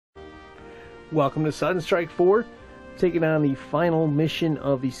Welcome to Sudden Strike 4, taking on the final mission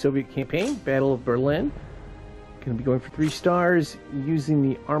of the Soviet campaign, Battle of Berlin. Going to be going for 3 stars using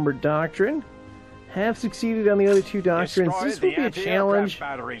the armored doctrine. Have succeeded on the other 2 doctrines. This will be a challenge,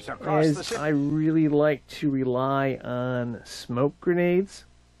 as I really like to rely on smoke grenades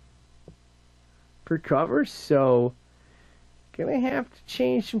for cover, so gonna have to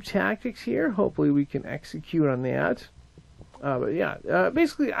change some tactics here. Hopefully we can execute on that. But yeah,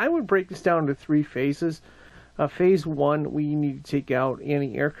 basically I would break this down into 3 phases. Phase 1, we need to take out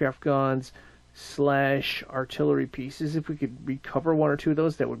anti-aircraft guns / artillery pieces. If we could recover 1 or 2 of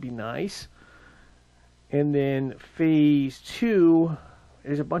those, that would be nice. And then phase 2,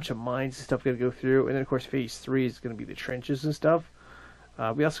 there's a bunch of mines and stuff got to go through. And then of course phase 3 is going to be the trenches and stuff.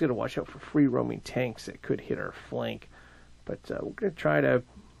 We also got to watch out for free roaming tanks that could hit our flank. But we're going to try to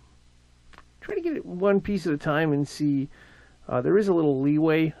get it 1 piece at a time and see. There is a little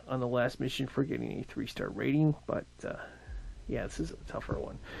leeway on the last mission for getting a 3-star rating, but yeah, this is a tougher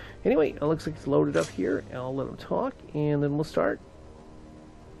one. Anyway, it looks like it's loaded up here. I'll let them talk, and then we'll start.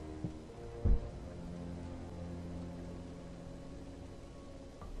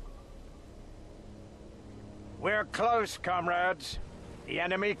 We're close, comrades. The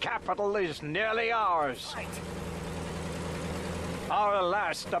enemy capital is nearly ours. Our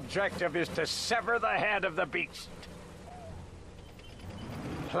last objective is to sever the head of the beast.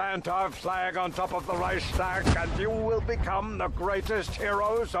 Plant our flag on top of the Reichstag, and you will become the greatest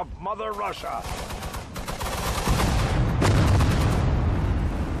heroes of Mother Russia.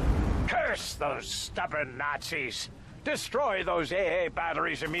 Curse those stubborn Nazis. Destroy those AA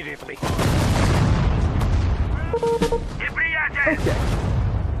batteries immediately. Okay.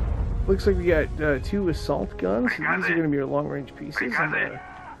 Looks like we got 2 assault guns. These are going to be our long-range pieces. I'm going to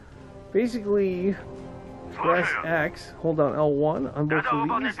basically press X, hold down L1 on both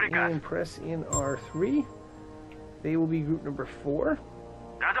of these, and press in R3. They will be group number 4.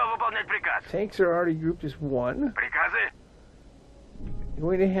 Tanks are already grouped as 1.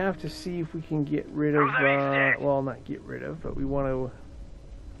 We're going to have to see if we can get rid of, well, not get rid of, but we want to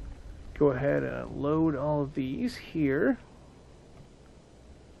go ahead and load all of these here.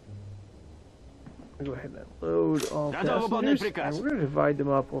 Go ahead and load all passengers, and we're going to divide them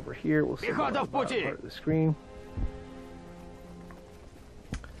up over here. We'll see part of the screen.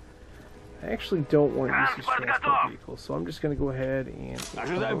 I actually don't want to use these transport vehicles, so I'm just going to go ahead and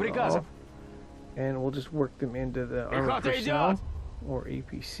and we'll just work them into the armored personnel, or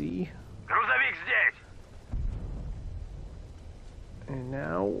APC. And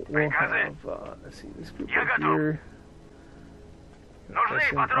now we'll have, let's see, this group right here.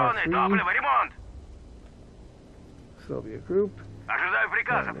 So there'll be a group.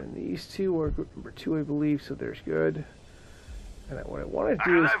 And then these 2 are group number 2, I believe, so there's good. And what I want to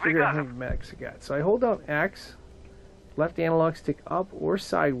do is figure out how many medics I got. So I hold down X, left analog stick up or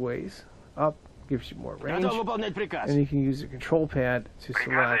sideways. Up gives you more range. And you can use the control pad to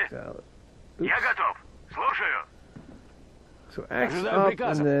select. So X up,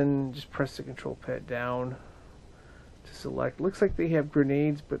 and then just press the control pad down to select. Looks like they have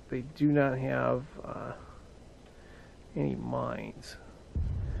grenades, but they do not have any mines.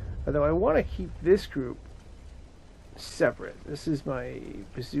 Although I want to keep this group separate. This is my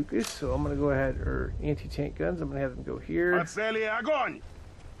bazookas, so I'm going to go ahead, or anti-tank guns, I'm going to have them go here.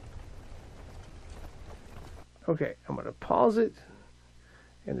 Okay, I'm going to pause it.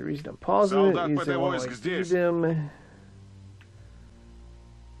 And the reason I'm pausing it is I want to see them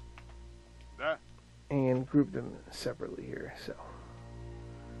and group them separately here, so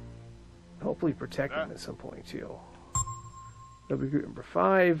hopefully protect them at some point too. That'll be group number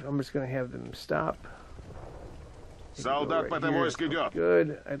 5. I'm just going to have them stop. Right,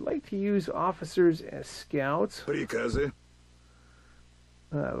 good. I'd like to use officers as scouts. We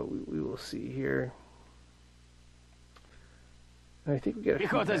will see here. I think we got a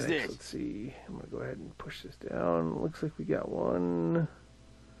few medics. Let's see. I'm going to go ahead and push this down. Looks like we got 4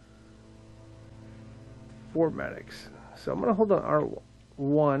 medics. So I'm going to hold on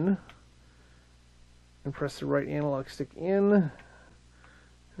R1 and press the right analog stick in.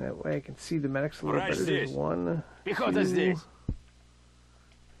 That way I can see the medics a little better. There's 1, 2,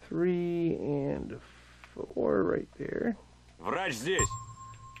 3, and 4 right there.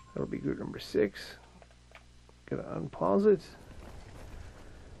 That'll be group number 6. Gotta unpause it.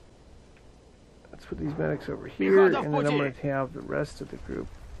 Let's put these medics over here, and then I'm going to have the rest of the group.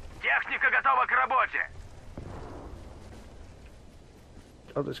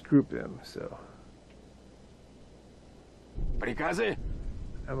 I'll just group them, so. I'm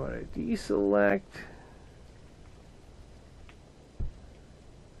going to deselect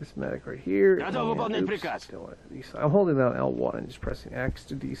this medic right here. I'm holding down L1 and just pressing X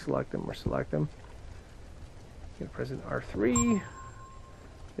to deselect them or select them. Gonna press R3.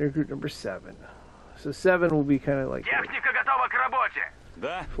 They're group number 7. So 7 will be kind of like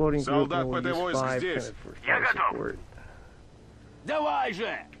floating group, and we'll use 5 kind of for fire support. Давай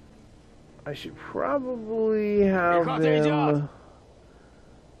же! I should probably have them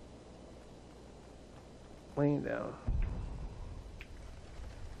laying down.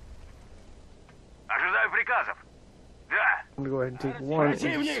 Ожидаю приказов. Да. I'm gonna go ahead and take one and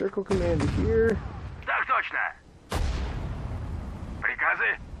circle command to here. Так точно.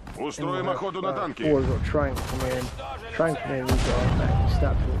 Приказы? Устроим охоту на танки. 4 go triangle command. Triangle command needs to automatically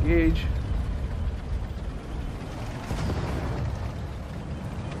stop to engage.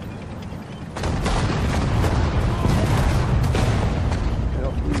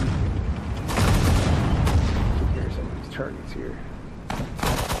 Targets here.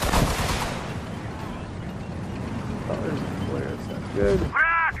 Oh, there's the flare. That's not good.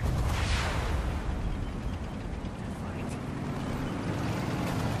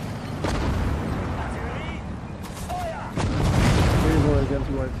 Here's one of the guns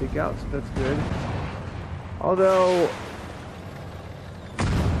we want to take out, so that's good. Although,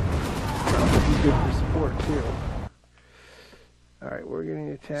 that would be good for support too. Alright, we're getting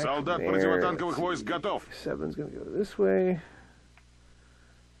attacked. Солдат противотанковых войск готов. 7's gonna go this way.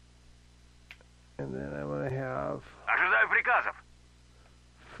 And then I'm gonna have Ожидаю приказов.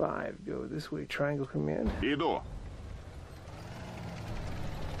 5 go this way, triangle command. Иду.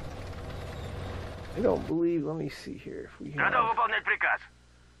 I don't believe, let me see here if we have. Готов выполнять приказ.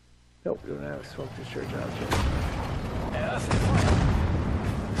 Nope, we don't have a smoke discharge object.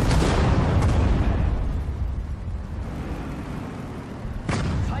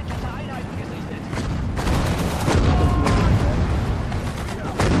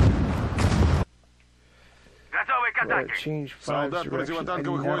 Change 5's direction. I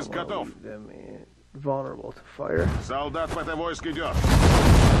do not want to leave them vulnerable to fire. Солдат ПТ-войск идет.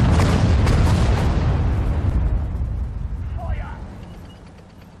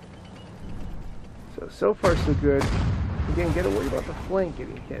 So far so good. Again, gotta worry about the flank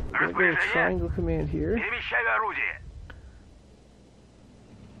getting hit. We're gonna go with triangle command here.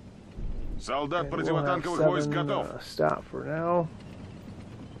 Солдат противотанковых войск готов. Stop for now.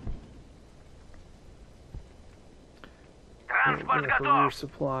 Транспорт готов.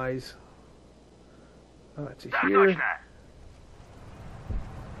 Supplies. To here.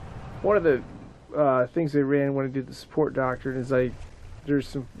 One of the things they ran when I did the support doctrine is there's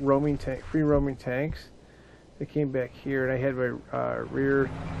some free roaming tanks that came back here, and I had my rear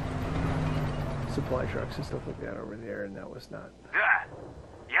supply trucks and stuff like that over there, and that was not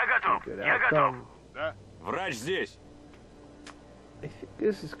a good outcome. Врач здесь. I think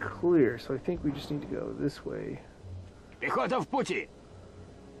this is clear, so I think we just need to go this way. Пехота в пути.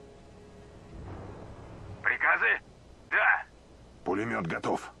 Приказы? Да. Пулемет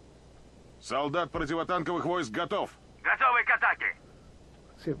готов. Солдат противотанковых войск готов. Готовы к атаке.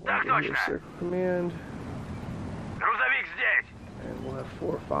 Let's see if we'll get here, circle command. Грузовик здесь. And we'll have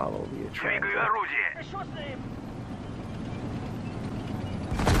 4 follow via triangle. Двигаю орудие.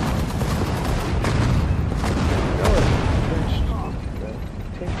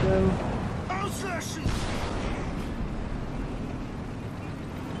 Take them.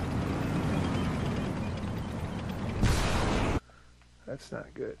 That's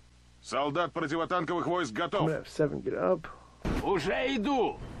not good. Солдат противотанковых войск I'm готов. gonna have 7 get up. Уже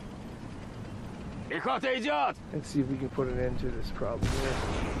иду. Пехота идет. And see if we can put an end to this problem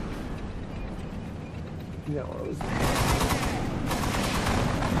here. No, it was.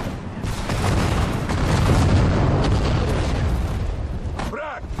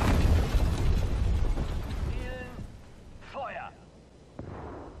 Враг. Фоя.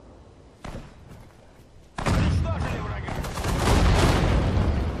 Уничтожили врага.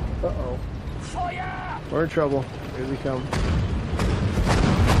 Uh-oh. Фоя. We're in trouble. Here we come.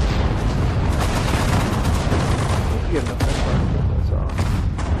 Get enough that's off.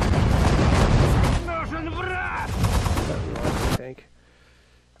 Нужен враг. Tank.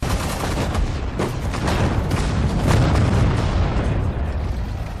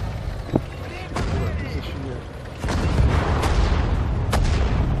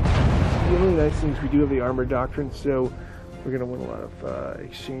 The only nice thing is we do have the armor doctrine, so we're going to win a lot of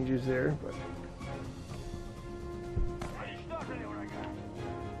exchanges there. But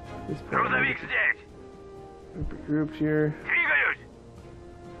Грузовик здесь. Grouped here. Двигаюсь.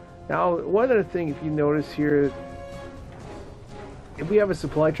 Now, one other thing, if you notice here, if we have a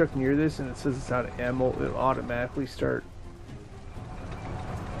supply truck near this and it says it's out of ammo, it'll automatically start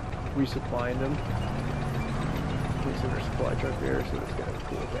resupplying them. There's another supply truck there, so that's kind of a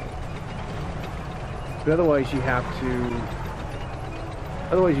cool thing. But otherwise, you have to.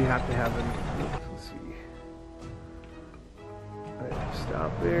 Otherwise, you have to have them. Let's see. Alright,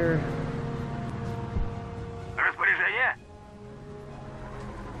 stop there. Распоряжение.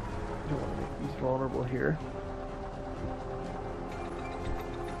 Don't want to make these vulnerable here.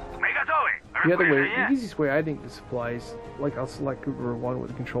 Мы готовы. The other way, the Распоряжение. easiest way I think to supplies, like I'll select group number 1 with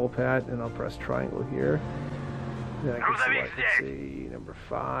the control pad, and I'll press triangle here. Then I can select, let's say, number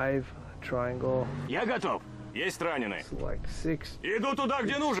 5, triangle. Я готов. Есть раненый. Select 6, Иду туда,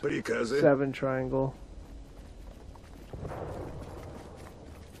 где нужно. 7, triangle.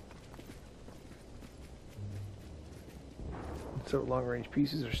 So long range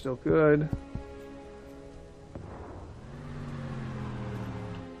pieces are still good.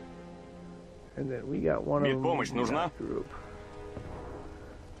 And then we got one of them Медпомощь in нужна? that group.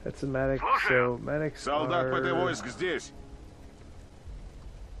 That's a medic, so Слушаю. medics Солдат ПТ are войск здесь.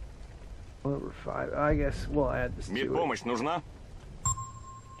 number 5. I guess we'll add this to it. Медпомощь нужна?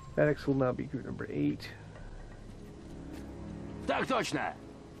 Medics will now be group number 8. Так точно.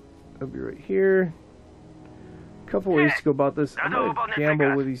 It'll be right here. Couple ways to go about this. I'm Готовы gonna выполнять gamble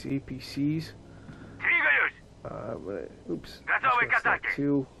приказ. with these APCs. Двигаюсь. Oops. Готовы Just к gonna select атаке.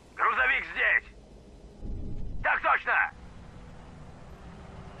 2. Грузовик здесь. Так точно.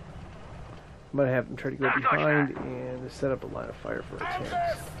 I'm gonna have them try to go Так behind точно. and set up a line of fire for our tanks.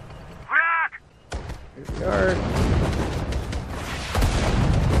 Враг. Here we are.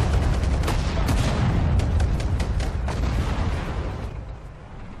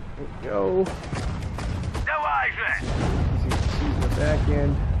 There we go. Давай же. Easy to see in the back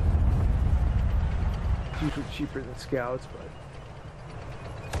end. It's usually cheaper than scouts, but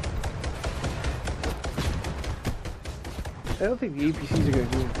I don't think the APCs are going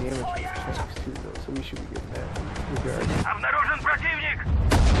to do any damage to the tanks too, though, so we should be good in that regard. Обнаружен противник.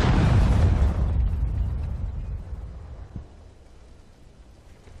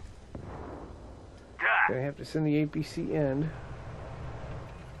 Да. Gonna have to send the APC in.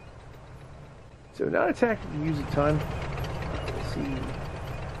 So not a tactic to use a ton. We'll see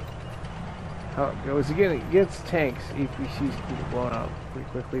how it goes. Again, against tanks, APCs can get blown out pretty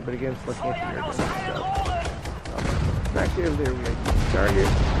quickly, but against like anti-air guns and stuff. Effective. There we go.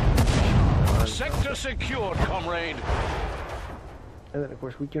 Target. Sector secured, comrade. And then of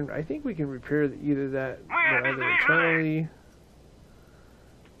course we can. I think we can repair either that We're either internally.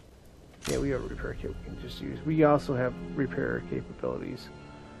 Yeah, we have a repair kit we can just use. We also have repair capabilities.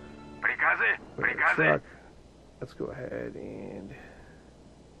 Приказы. With our Приказы. truck. Let's go ahead and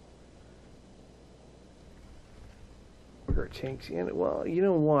put our tanks in. Well, you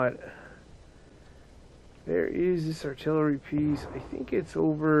know what? There is this artillery piece. I think it's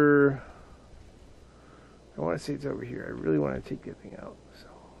over. I want to say it's over here. I really want to take that thing out. So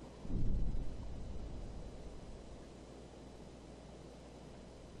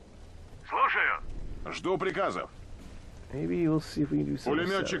Слушаю. Жду приказов. maybe we'll see if we can do something.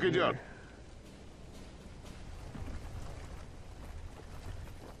 Пулеметчик идет.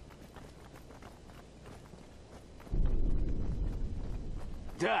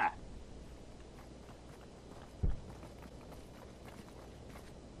 Да.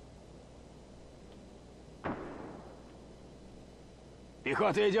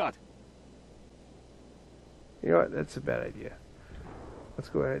 Пехота идет. You know what? That's a bad idea. Let's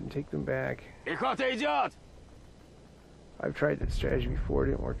go ahead and take them back. Пехота идет. I've tried that strategy before. It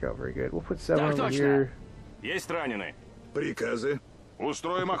didn't work out very good. We'll put 7 Так over точно. here. Есть раненый. Приказы.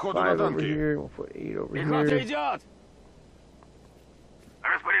 Устроим охоту на 5 over танки. here. We'll put 8 over Пехота here. идет.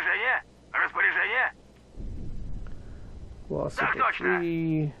 Распоряжение. Распоряжение. We'll also Так put точно.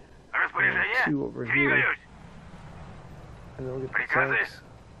 3. Распоряжение. Two over here. Двигаюсь. And then we'll get the Приказы. tanks.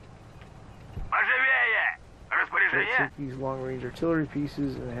 Поживее. We'll Распоряжение. take these long-range artillery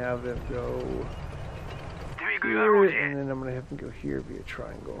pieces and have them go Двигаю here, орудие. and then I'm going to have them go here via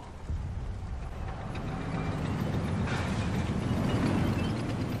triangle.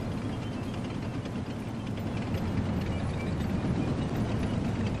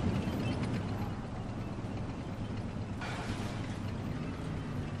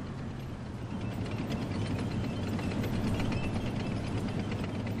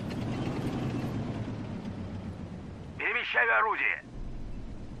 Перемещаю орудие.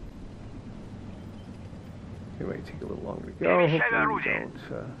 It might take a little longer to go. Перемещаю Hopefully we орудие.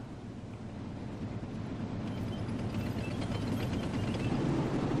 don't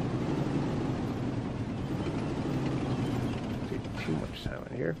take too much time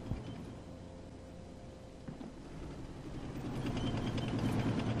in here.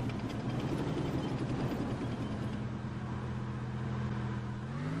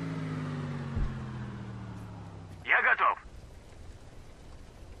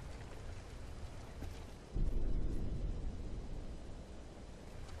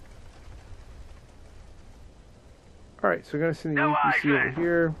 Alright, so we're going to send the Давай APC же! over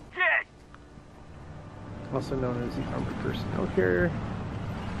here, Есть! also known as the armored personnel carrier.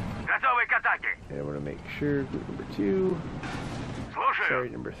 Готовы к атаке! And I want to make sure group number 2, Слушаю. sorry,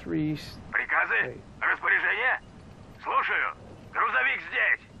 number 3, Приказы? Hey. Распоряжение? Слушаю. Грузовик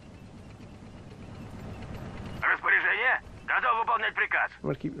здесь. Распоряжение? Готов выполнять приказ. I'm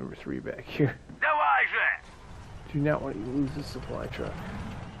going to keep number 3 back here. Давай же! Do not want you to lose the supply truck.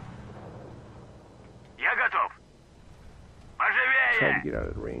 Я готов. Try to Поживее! get out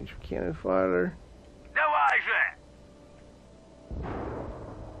of the range of cannon fodder. Давай же!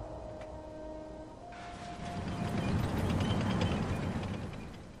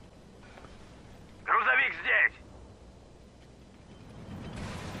 Грузовик здесь.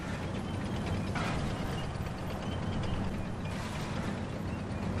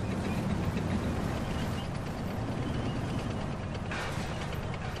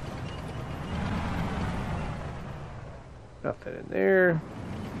 Got that in there.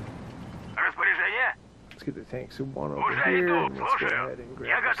 Распоряжение? Let's get the tanks of 1 over Уже here. иду. And let's go Слушаю. ahead and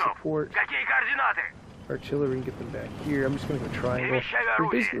Я grab the готов. support Какие координаты? artillery and get them back here. I'm just going to go triangle. Перемещаю There's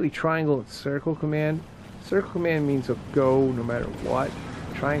орудие. basically triangle and circle command. Circle command means they'll go no matter what.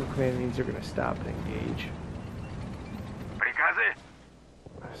 Triangle command means they're going to stop and engage. Приказы?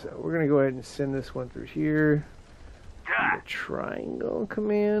 So we're going to go ahead and send this one through here. Да. The triangle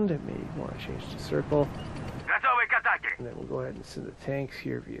command. I may want to change to circle. Готовы к атаке. And then we'll go ahead and send the tanks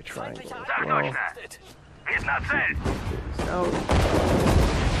here via triangle as Так well. точно. Видна цель. Get this out.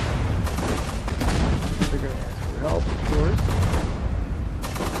 They're going to ask for help, of course.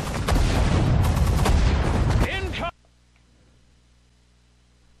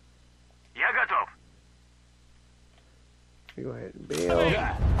 Я готов. We go ahead and bail.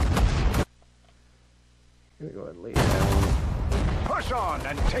 Gonna go ahead and lay it down. Push on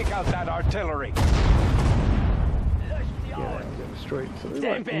and take out that artillery. Yeah, that got destroyed. So there's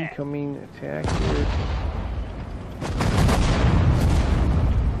an incoming attack here.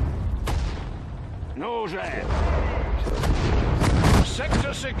 Ну уже!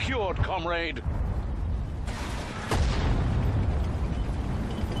 Sector secured, comrade.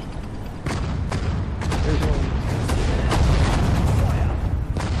 There's one.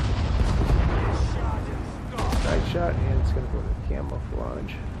 Side shot, and it's gonna go to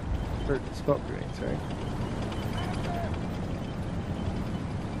camouflage. Or smoke grenade, sorry.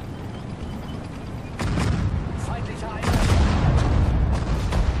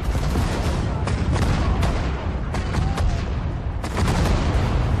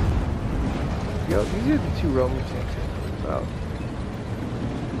 Yo, these are the 2 Roman tanks I talked about.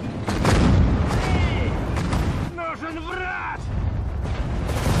 Нужен враг!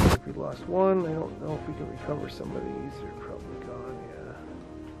 We lost one. I don't know if we can recover some of these. They're probably gone,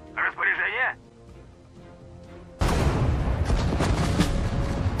 yeah. Распоряжение?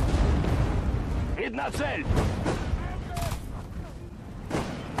 Видна цель!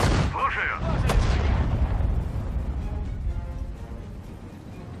 Слушаю.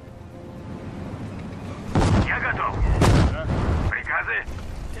 Я готов. Приказы?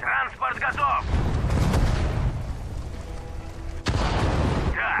 Транспорт готов.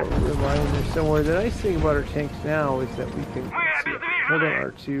 Да. But we're lying there somewhere. The nice thing about our tanks now is that we can hold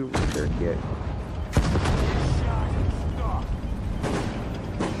on R2 repair kit.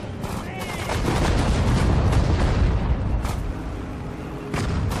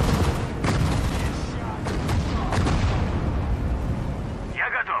 Я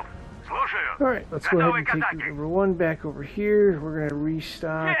готов. Слушаю. Alright, let's go ahead and take Готовы к group атаке. number 1 back over here. We're going to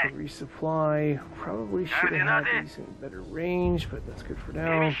restock and resupply. Probably should have had these in better range, but that's good for now.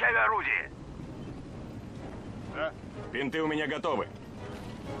 Перемещаю орудие. Винты у меня готовы.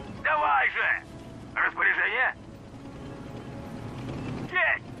 Давай же! Распоряжение?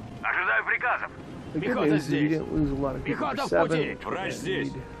 Есть! Ожидаю приказов. The good Пехота news is you здесь. didn't lose a lot of group Пехота number в 7. пути. which we're Врач gonna здесь.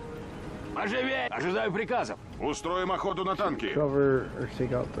 need Поживее! Ожидаю приказов. Устроим охоту на to танки. cover or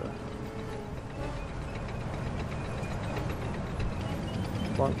take out the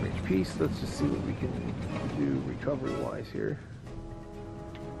long range piece. Let's just see what we can do recovery wise here.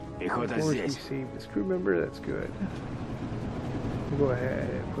 Пехота Of course, we здесь. saved this crew member. That's good. We'll go ahead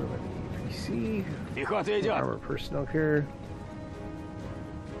and put him in the EPC. Пехота идет. Armored personnel carrier.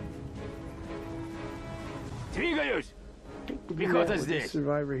 Двигаюсь. We'll do Пехота that with the здесь.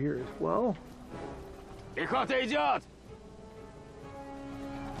 survivor here as well. Пехота идет.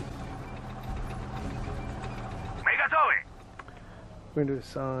 Мы готовы. We're going to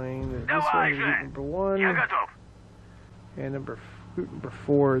assign this Давай one to же! group number 1 Я готов. and group number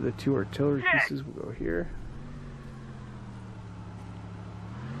 4. The 2 artillery Yeah. pieces will go here.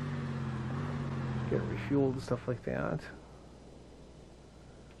 Get refueled and stuff like that.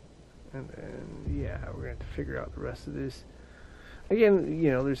 And then, yeah, we're going to have to figure out the rest of this. Again, you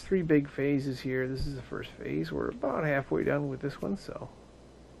know, there's 3 big phases here. This is the first phase. We're about halfway done with this one, so.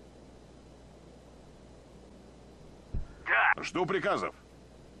 Жду приказов.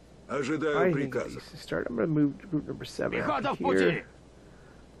 Ожидаю I think приказов. needs to start. I'm going to move to group number 7 Пехота out в пути! here.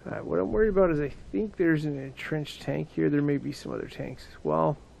 What I'm worried about is I think there's an entrenched tank here. There may be some other tanks as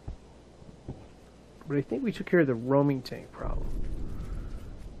well. But I think we took care of the roaming tank problem.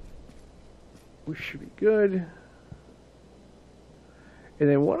 We should be good. And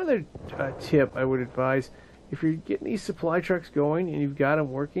then one other tip I would advise, if you're getting these supply trucks going and you've got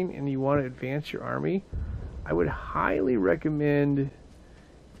them working and you want to advance your army, I would highly recommend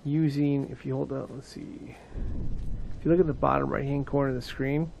using, if you hold up, let's see. If you look at the bottom right hand corner of the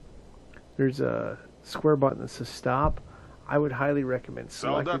screen, there's a square button that says stop. I would highly recommend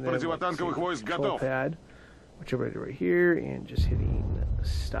selecting Солдат противотанковых войск control готов. pad, whichever right here, and just hitting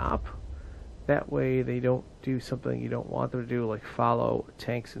stop. That way they don't do something you don't want them to do, like follow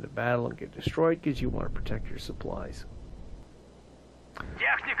tanks into battle and get destroyed, because you want to protect your supplies.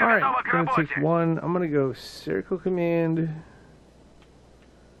 Техника Alright, готова к I'm going to take работе. one. I'm going to go circle command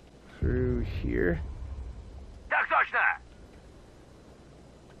through here. Так точно.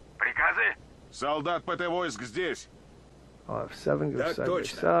 Приказы? Солдат ПТ войск здесь. I'll have 7 go Так side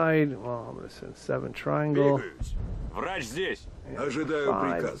точно. by side. Well, I'm going to send 7 triangle. Двигаюсь. Врач здесь. And Ожидаю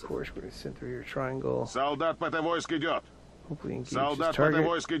 5, of приказов. course, we're going to send through here triangle. Солдат ПТ войск идет. Hopefully engage Солдат this ПТ target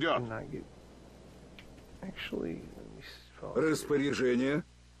войск идет. and not get... Actually, let me follow through. Распоряжение.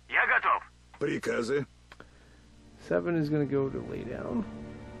 Я готов. Приказы. 7 is going to go to lay down.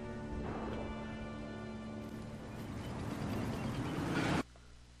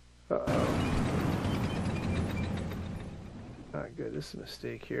 Uh-oh. Not good. This is a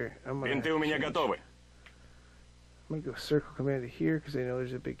mistake here. I'm going Винты у меня готовы. to go circle command to here because I know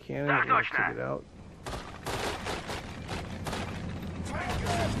there's a big cannon. Так I'm going to точно. take it out.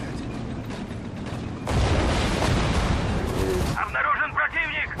 Обнаружен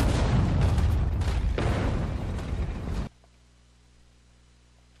противник.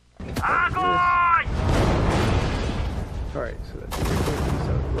 Огонь! Alright, so that's this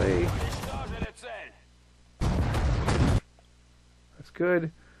out of the way. Уничтожили цель. That's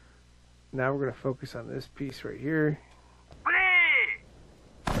good. Now we're going to focus on this piece right here. Пли!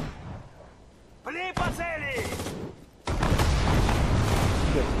 Пли по цели!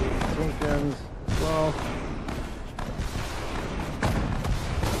 Get the tank guns as well.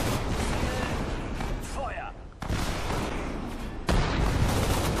 Фоя!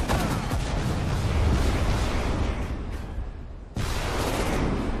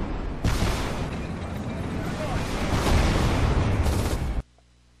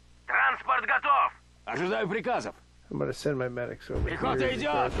 Транспорт готов! Ожидаю приказов. I'm going to send my medics over Пехота here.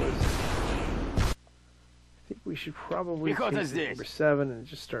 идет! I think we should probably Пехота take здесь. number 7 and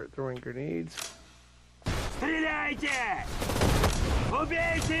just start throwing grenades. Стреляйте!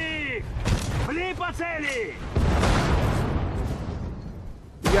 Убейте их! Пли по цели!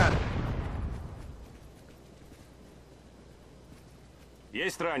 You got it.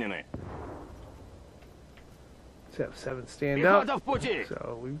 Есть раненые. Let's have 7 stand Пехота up. в пути.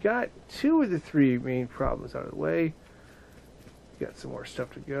 So we've got 2 of the 3 main problems out of the way. Got some more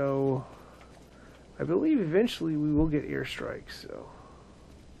stuff to go. I believe eventually we will get airstrikes, so...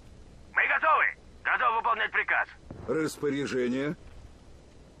 Мы готовы! Готов выполнять приказ. Распоряжение.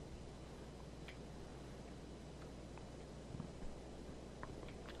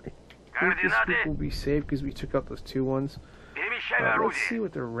 I think this Координаты. group will be safe because we took out those 2 ones. Перемещаю Let's see орудие.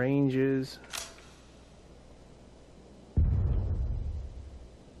 what the range is.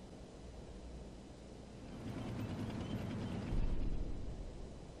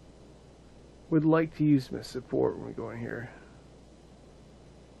 Would like to use my support when we go in here.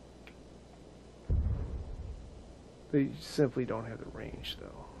 They simply don't have the range,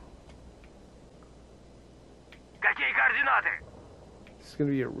 though. Какие координаты? It's going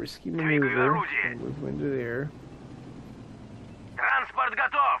to be a risky Двигаю maneuver. орудие. Move into there. Транспорт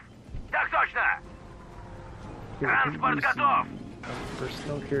готов. Так точно. Here, Транспорт use the готов. armored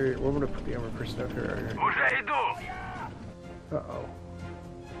personnel carrier. We're going to put the armored personnel carrier right here. Уже иду. Uh-oh.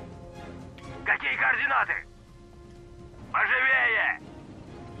 Какие координаты? Поживее.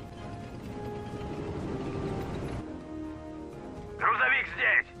 Грузовик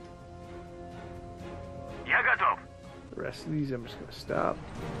здесь. Я готов. The rest of these I'm just going to stop.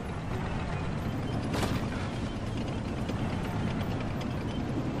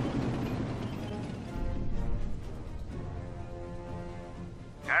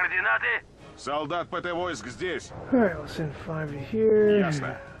 Координаты? Солдат ПТ войск здесь. Alright, we'll send 5 to here.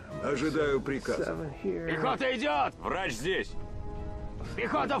 Ясно. Ожидаю приказа. 7 here. Пехота идет! Врач здесь!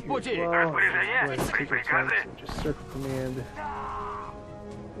 Пехота в пути! Well, Распоряжение. let's take our Приказы. tanks and just circle command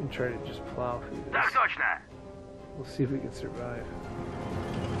and try to just plow through this. Так точно. We'll see if we can survive.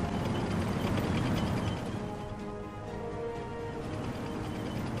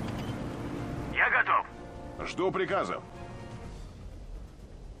 Я готов. Жду приказов.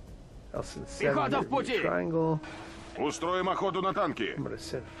 I'll send 7 Пехота here в пути. via triangle. Устроим охоту на танки. I'm going to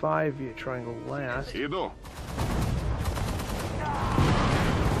send 5 via triangle last. Иду.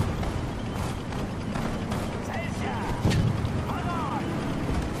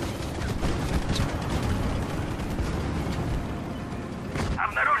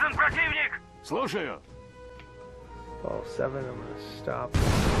 Обнаружен противник. Слушаю! Oh, 7, I'm going to stop.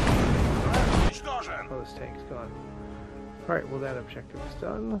 Уничтожен. Oh, this tank's gone. Alright, well that objective is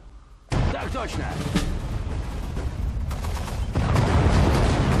done. Так точно!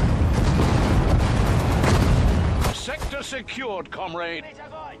 Sector secured, comrade.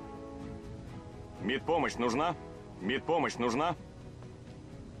 Медпомощь нужна? Медпомощь нужна?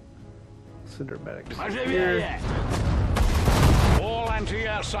 Send our medics here. Поживее! All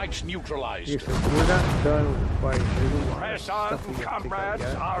anti-air sites neutralized. Here's the, we're not done with the fight. There's a lot of Press stuff on, we have to take out comrades.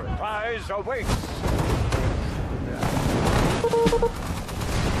 yet. Our prize awaits.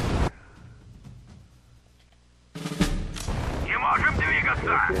 Не можем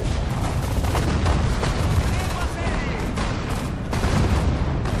двигаться.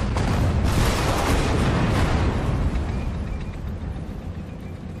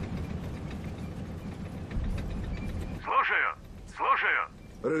 Слушаю. Слушаю.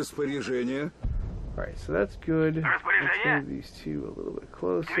 Распоряжение. Alright, so that's good. Let's Распоряжение. move these two a little bit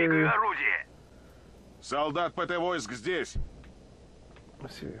Двигаю closer. орудие. Солдат ПТ войск здесь.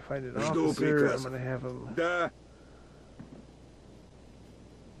 Let's see if we find an Жду officer. I'm приказа. going to have him Да.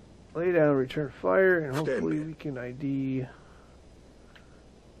 lay down, return fire, and hopefully Stand. we can ID.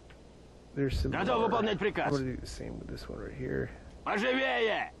 There's some Готов more. выполнять I'm приказ. going to do the same with this one right here.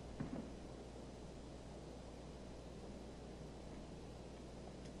 Поживее!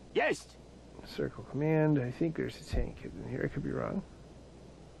 Есть! Circle command. I think there's a tank hidden here. I could be wrong.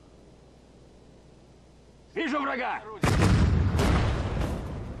 Вижу врага!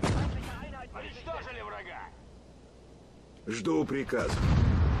 Уничтожили врага! Жду приказа.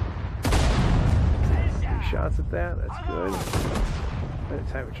 3 shots at that. That's good. By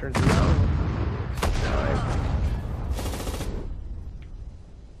the time it turns around, time.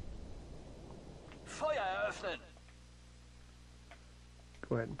 Feuer eröffnen!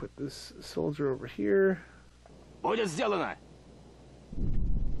 Go ahead and put this soldier over here. Будет сделано!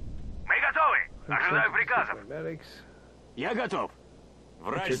 Мы готовы. Ожидаю приказов. My medics. Я готов!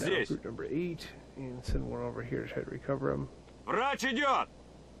 Врач Put down здесь! group number 8 and send one over here to try to recover him. Врач идет!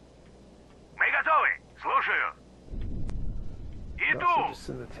 Мы готовы. Слушаю. And also Иду. just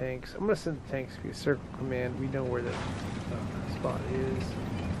send the tanks. I'm going to send the tanks via circle command. We know where the spot is.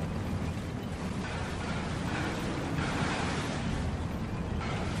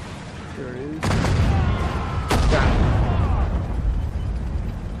 There it is. Got it.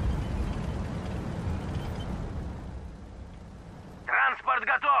 Транспорт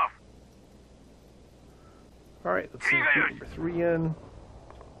готов. Alright, let's send group number 3 in.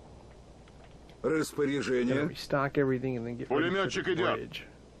 Gonna Распоряжение. restock everything and then get ready for Пулеметчик the идет. bridge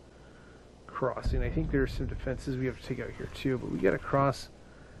crossing. I think there's some defenses we have to take out here too, but we got to cross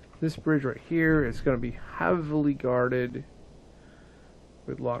this bridge right here. It's going to be heavily guarded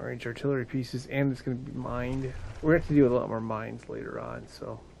with long-range artillery pieces, and it's going to be mined. We're going to have to deal with a lot more mines later on,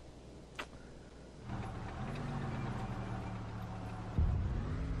 so.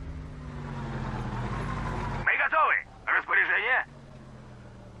 Мы готовы. Распоряжение.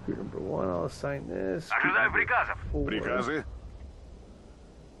 Group number 1, I'll assign this. Group Ожидаю number приказов. 4, Приказы.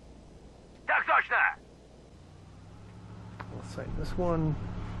 Так точно. I'll assign this one.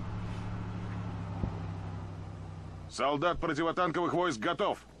 Солдат противотанковых войск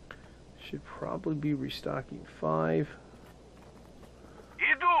готов. Should probably be restocking 5,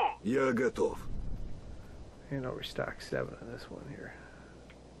 Иду. Я готов. and I'll restock 7 on this one here.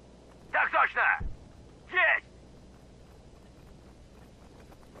 Так точно. Есть.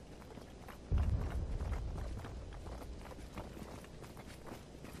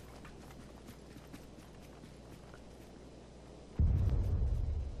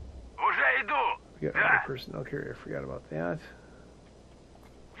 Уже иду. We got another personnel carrier, I forgot about that.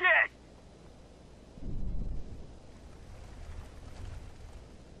 Есть.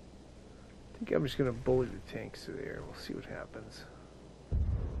 I think I'm just going to bully the tanks through there. We'll see what happens.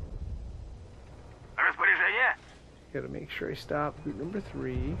 Gotta make sure I stop group number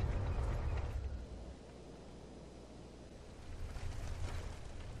 3.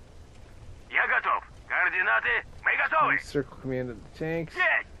 Я готов. Координаты. Мы готовы. Circle command of the tanks.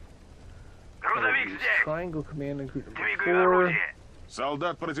 Есть. Грузовик Use здесь. triangle command in group number Двигаю 4. орудие.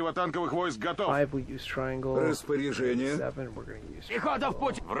 Солдат противотанковых войск готов. 5 we use triangle. Распоряжение. 7 we're gonna use Пехота в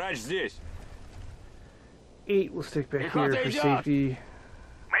путь! Врач здесь! 8 we'll stick back Пехота here for идет. safety.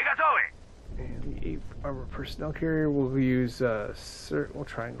 Мы готовы. And the 8 armored personnel carrier we'll use we'll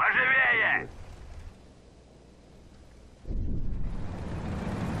triangle. Поживее.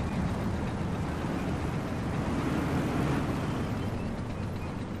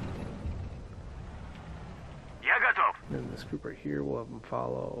 Я готов. And then this group right here we'll have them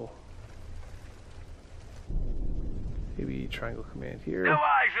follow. Maybe triangle command here.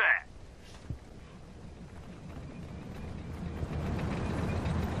 Давай же.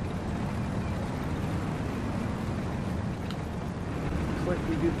 Looks like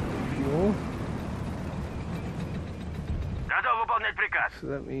we did fuel. Готов выполнять приказ. So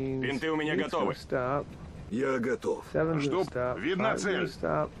that means Винты у меня 8's готовы. gonna stop. Я готов. 7's Жду. gonna stop. Видна 5's gonna цель.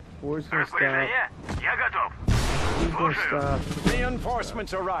 stop. 4's gonna stop. Распоряжение. Я готов. 3's gonna Слушаю. stop.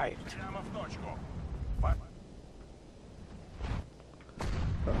 Reinforcements arrived. Прямо в точку.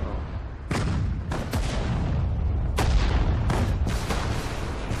 Uh-oh.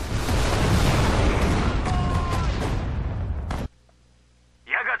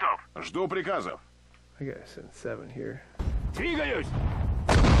 Я готов. Жду приказов. I gotta send 7 here. Двигаюсь!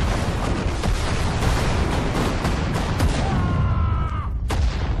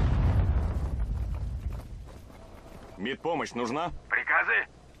 Медпомощь нужна? Приказы?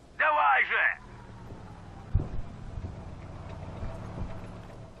 Давай же.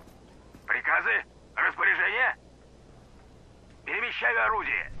 Приказы? Распоряжение? Перемещаю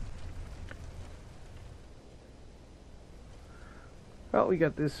орудие. Well, we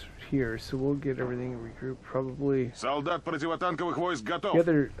got this here, so we'll get everything regrouped probably. Солдат противотанковых войск готов. The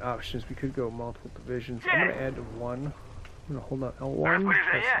other options, we could go multiple divisions. I'm gonna add 1. I'm gonna hold on L1,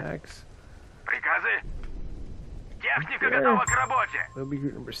 press X. Приказы? Техника Yeah. готова к работе. That'll be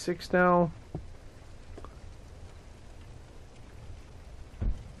group number 6 now.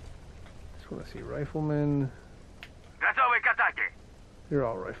 Just wanna see riflemen. Готовы к атаке. They're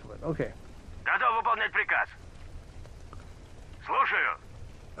all riflemen. Okay. Готов выполнять приказ. Слушаю.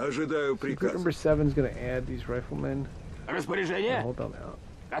 Ожидаю So group приказа. number 7 is gonna add these riflemen. Распоряжение? Hold on now.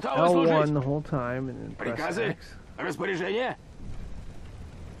 Готовы L1 служить? the whole time and then press Приказы? X. Распоряжение?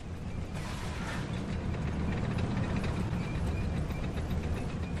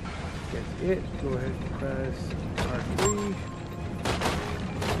 That's it. Go ahead and press R3.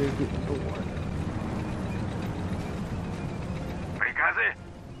 There's group number 1. Приказы?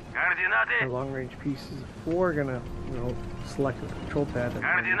 Our Координаты? long range pieces of 4 are gonna, select the control pad and then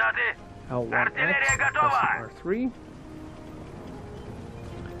Координаты? L1X, Артиллерия press готова! R3.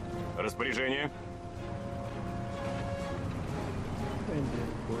 Распоряжение? And then,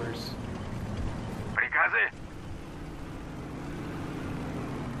 of course, Приказы?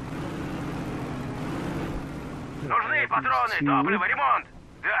 Нужны патроны, топливо, ремонт.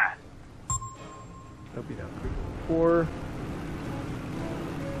 Да. that'll be down group 4.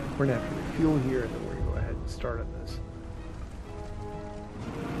 We're gonna have to refuel here, and then we're gonna go ahead and start on this.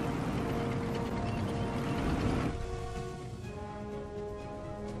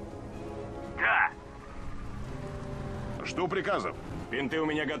 Да. Жду приказов. Винты у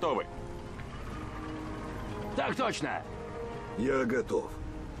меня готовы. Так точно! Я готов.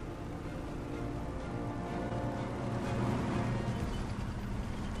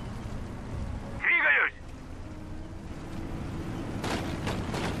 Двигаюсь.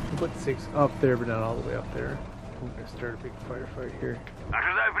 We'll put 6 up there, but not all the way up there. We're gonna start a big firefight here.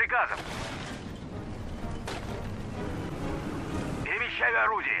 Ожидаю приказов. Перемещаю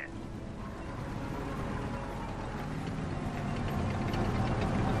орудие.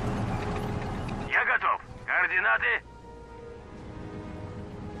 Я готов. Координаты?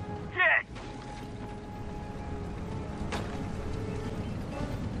 Есть!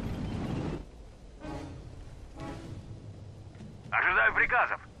 Ожидаю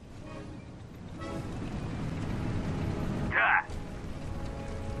приказов. Да.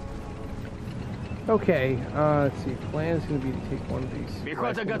 Okay, let's see. Plan is going to be to take one of these.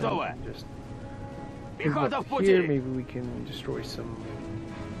 Пехота riflemen готова. and just move Пехота up в here. пути! Maybe we can destroy some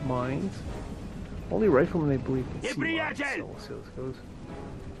mines. Only riflemen, I believe, can see mines. Неприятель! So we'll see how this goes.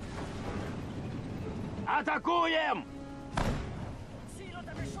 Атакуем!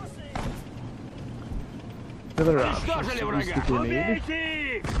 Another option. Уничтожили So use врага! the grenade.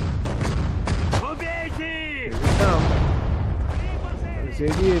 Убейте их! Убейте их! Here they come. There's the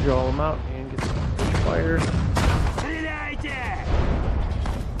idea, draw them out and get some fire. Стреляйте!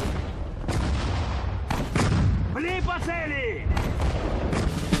 Пли по цели!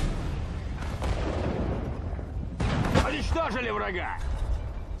 Уничтожили врага!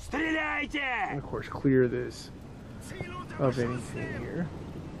 Стреляйте! And of course, clear this of anything here.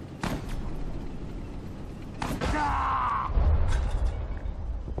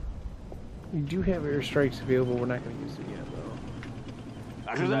 We do have airstrikes available. We're not going to use them yet,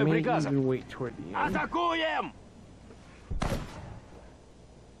 though. We Ожидаю may приказов! even wait toward the end. Атакуем!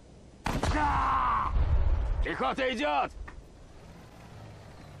 Пехота идет!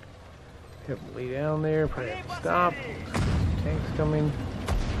 Have them lay down there. Probably have to stop. Tanks coming.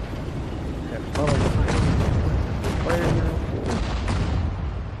 Have funnel fire here.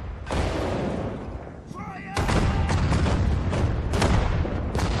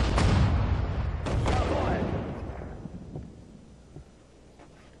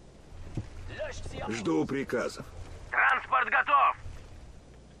 Жду приказов. Транспорт готов!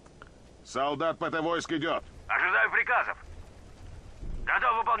 Солдат ПТ-войск идет. Ожидаю приказов!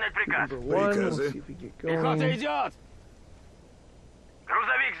 Готов выполнять приказ! Number one. Let's Приказы. see if we get Пехота going. идет!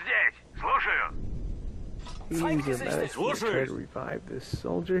 Грузовик здесь! Слушаю! Use our medics to try Слушаюсь. to revive this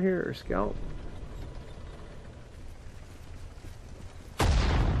soldier here, or scout.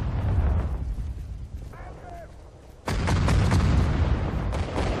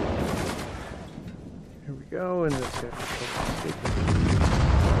 Here we go, and let's have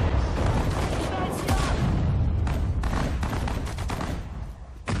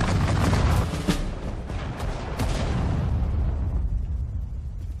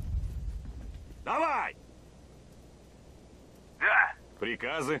Давай! Да!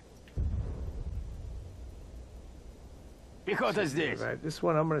 Приказы. Пехота здесь! revive this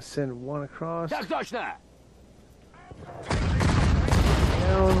one. I'm going to send one across. Так точно!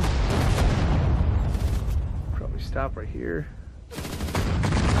 Down. Probably stop right here.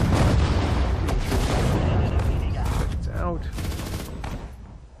 It's out.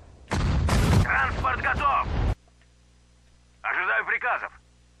 Транспорт готов! Ожидаю приказов!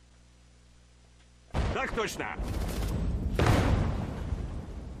 Так точно.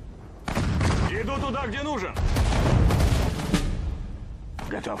 Иду туда, где нужен.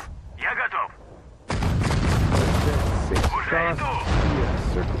 Готов! Я готов! Six Уже across. иду!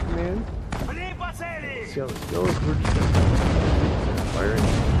 Yeah, circle command. Пли по цели! See how this goes. We're just gonna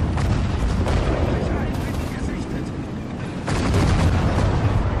firing.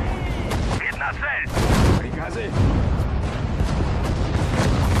 Видна цель! Приказы!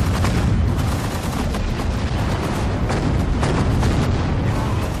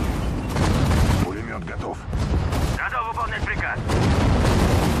 Пулемет готов. Готов выполнять приказ!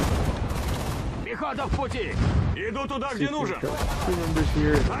 Пехота в пути! Иду туда, See где if we нужен. can kill two members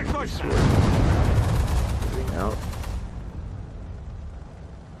here. Так точно. Moving out.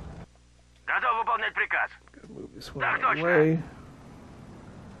 Готов выполнять приказ! Gotta move this one Так out of the точно. way.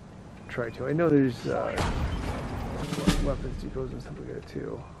 Try to. I know there's weapons depots and stuff like that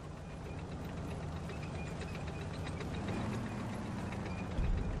too.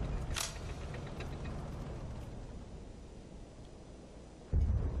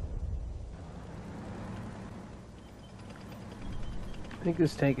 I think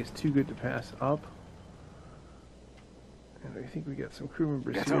this tank is too good to pass up. And I think we got some crew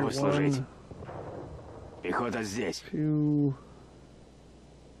members here. Готовы служить. One, Пехота здесь! two.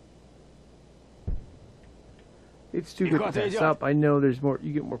 It's too good to Пехота pass идет. up. I know there's more.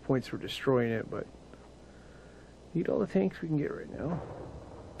 You get more points for destroying it, but need all the tanks we can get right now.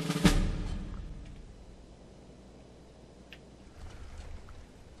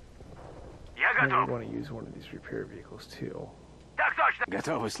 Я And we готов! want to use one of these repair vehicles too. Так точно!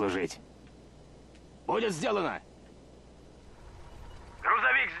 Готовы служить! Будет сделано!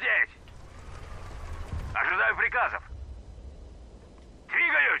 Грузовик здесь! Ожидаю приказов!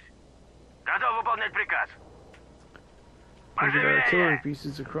 Двигаюсь! Готов выполнять приказ! We'll get our artillery Поживее!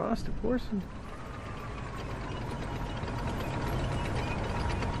 pieces across, of course. And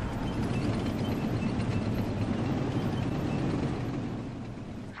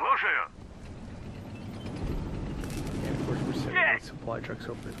Слушаю! of course, we're sending Yeah. out supply trucks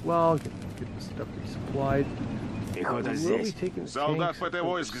over as well. Get the stuff resupplied. Пехота We'll be здесь! taking the Солдат tanks ПТ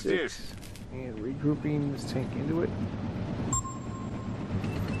войск up to здесь. 6 and regrouping this tank into it.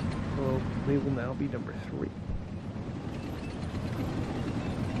 Well, they will now be number 3.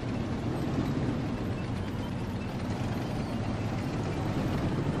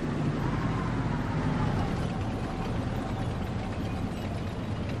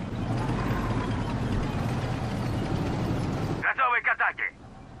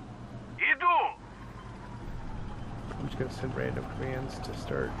 gonna send random commands to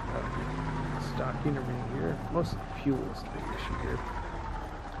start stocking everything here. Mostly fuel is the big issue here.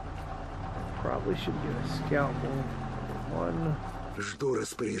 Probably should get a scout one. Жду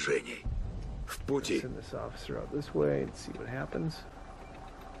распоряжений. В пути. Send this officer out this way and see what happens.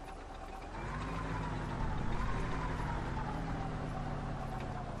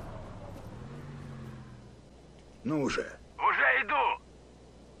 Ну же. Уже иду!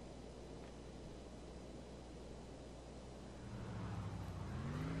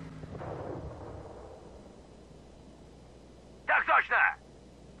 Так точно!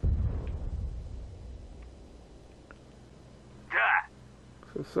 Да!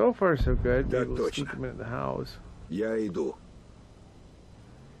 So far so good. Так Maybe we'll sneak точно. them into the house. Я иду.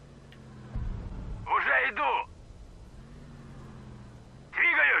 Уже иду!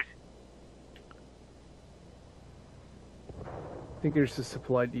 Двигаюсь! I think there's a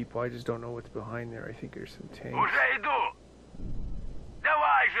supply depot. I just don't know what's behind there. I think there's some tanks. Уже иду!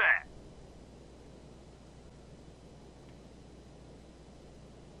 Давай же!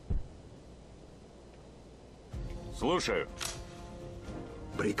 Слушаю.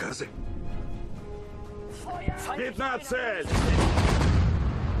 Приказы. Вид на цель!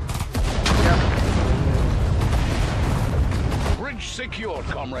 Bridge secured,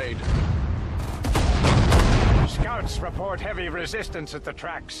 comrade. Scouts report heavy resistance at the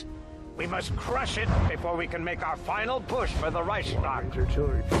tracks. We must crush it before we can make our final push for the Reichstag. Range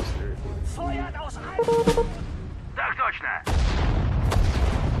artillery piece there. Так точно!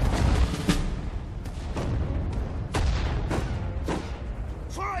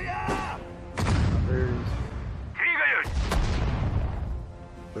 There's Двигаюсь!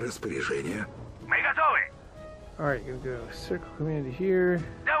 Распоряжение. Мы готовы! Alright, gonna go circle command to here.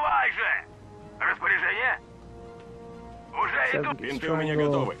 Давай же! Распоряжение? Уже иду! 7 Бинты у меня triangle.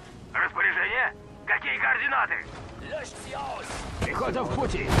 готовы. Распоряжение? Какие координаты? Пехота в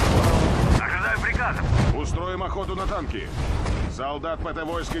пути! Ожидаю приказов. Устроим охоту на танки. Солдат ПТ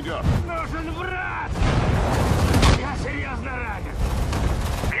войск идет. Нужен враг! Я серьезно ранен.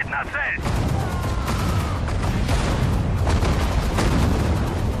 Видна цель.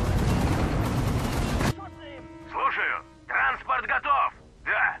 Слушаю. Транспорт готов.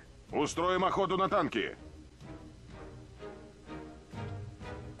 Да. Устроим охоту на танки.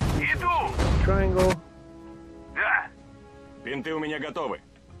 Иду. Triangle. Да. Бинты у меня готовы.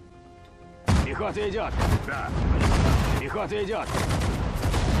 Пехота идет! Да. Пехота идет!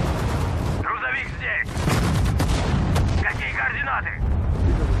 Грузовик здесь. Какие координаты?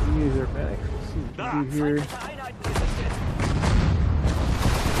 Use our medics. We'll see what we can do here.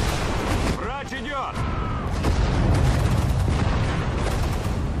 Врач идет!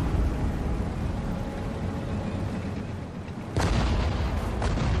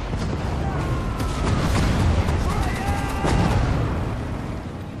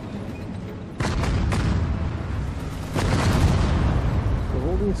 We're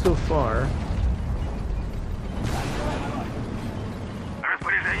holding so far.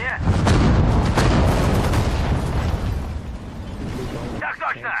 Распоряжение? Так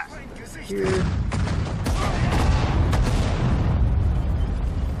точно. Here.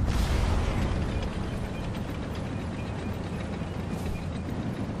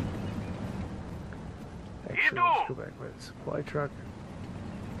 Actually, let's go back by the supply truck.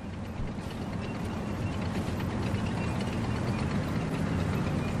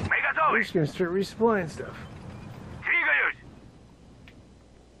 Мы We're готовы. just gonna start resupplying stuff. Двигаюсь.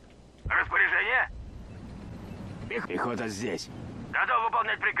 Распоряжение? Пехота здесь! Готов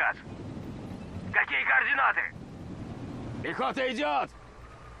выполнять приказ. Какие координаты? Пехота идет!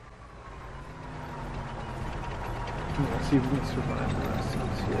 Let's see if we can survive the rest of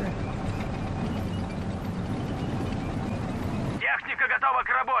this here. Техника готова к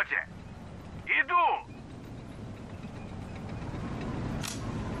работе. Иду.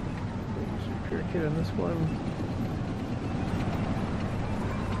 There's a repair kit on this one.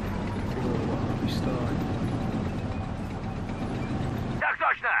 Take a little while to restock. Так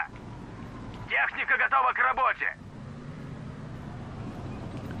точно. Техника готова к работе.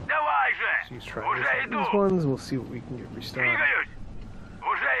 Давай же. Use triangles Уже on иду. these ones. We'll see what we can get restocked. Двигаюсь.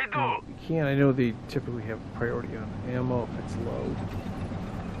 Уже иду. We can. I know they typically have priority on ammo if it's low.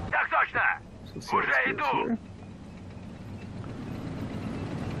 Так точно. So let's see how Уже this иду. goes here.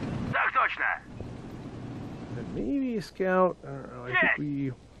 Так точно. And maybe a scout. I don't know. I think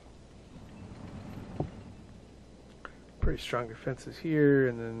we pretty strong defenses here,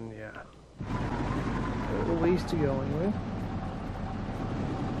 and then yeah, a little ways to go anyway.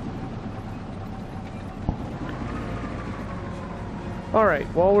 All right.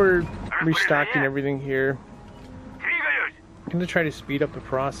 While we're restocking everything here, going to try to speed up the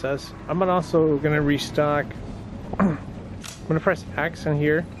process. I'm also going to restock. I'm going to press X on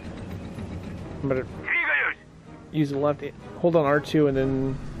here. I'm going to use the left, hold on R2 and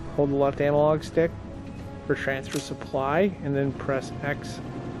then hold the left analog stick for transfer supply, and then press X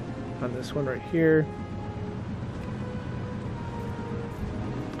on this one right here.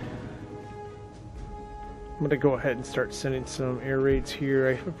 I'm going to go ahead and start sending some air raids here.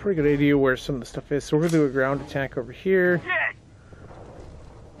 I have a pretty good idea where some of the stuff is, so we're going to do a ground attack over here.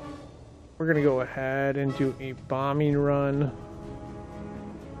 We're going to go ahead and do a bombing run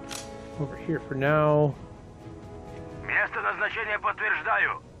over here for now. Место назначения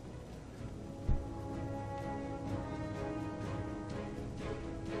подтверждаю.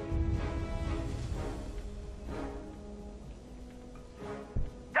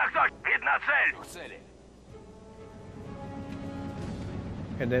 Так точно, видна цель.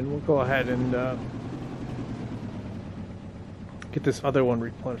 And then we'll go ahead and get this other one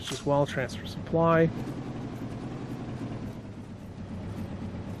replenished as well. Transfer supply.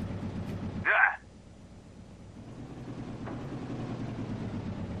 Да.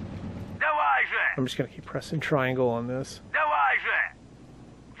 Давай же. I'm just going to keep pressing triangle on this. Давай же.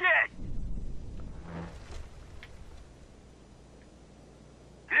 Есть.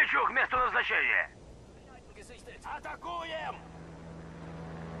 Лечу к месту назначения. Атакуем.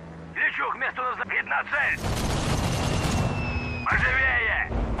 Лечу к месту назначения. Видна цель.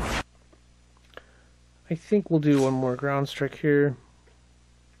 Поживее. I think we'll do one more ground strike here.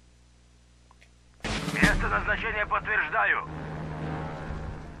 Место назначения подтверждаю.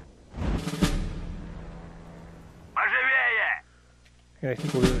 Поживее. And I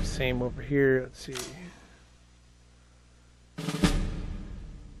think we'll do the same over here. Let's see.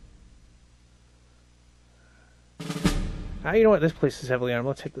 You know what? This place is heavily armed.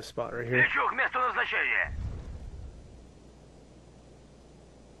 Let's hit this spot right here. Лечу к месту назначения.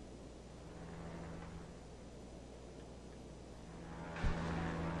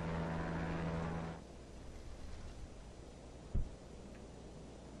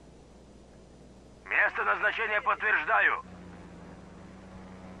 Место назначения подтверждаю.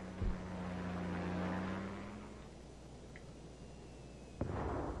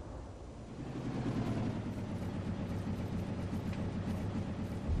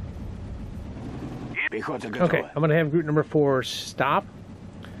 Okay, I'm going to have group number 4 stop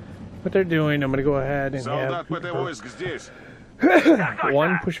what they're doing. I'm going to go ahead and have Солдат ПТ войск здесь.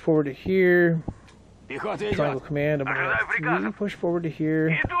 1 push forward to here. Triangle command. I'm going to have 3 push forward to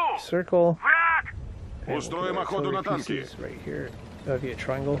here. Circle. Враг! And Устроим we'll охоту на artillery танки. pieces right here. That'll be a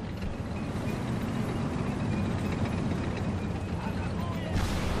triangle.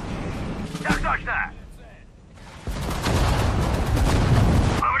 Так точно!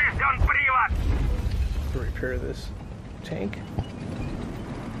 Поврежден привод! To repair this tank.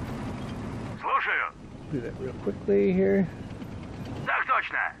 Слушаю. Do that real quickly here. Так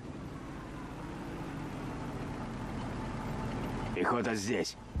точно. Пехота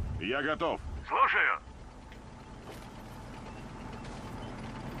здесь. Я готов. Слушаю.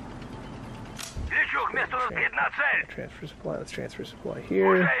 Лечу к месту назначения. Видна цель. Transfer supply. Let's transfer supply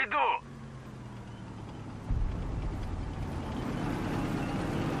here. Уже иду.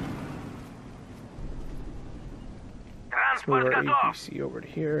 Let's move Транспорт our готов. APC over to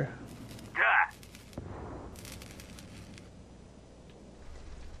here. Да.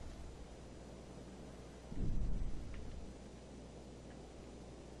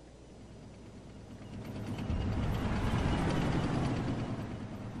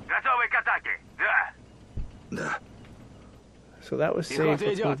 Готовы к атаке. Да. Да. So that was safe.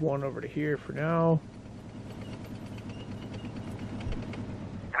 Let's move 1 over to here for now.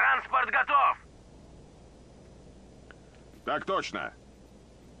 Транспорт готов. Так точно.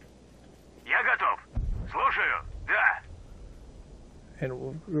 Я готов. Слушаю. Да. And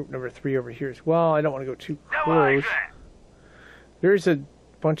we'll group number 3 over here as well. I don't want to go too Давай close. же. There's a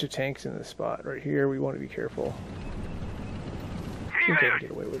bunch of tanks in this spot right here. We want to be careful. I think I can Двигаюсь.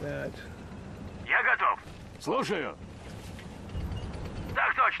 get away with that. Я готов. Слушаю.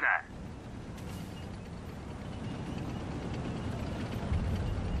 Так точно.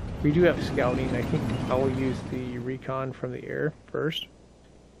 We do have scouting. I think I will use the recon from the air first.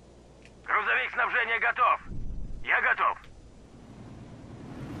 Грузовик снабжения готов. Я готов.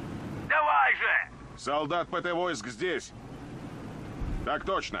 Давай же. Солдат ПТ войск здесь. Так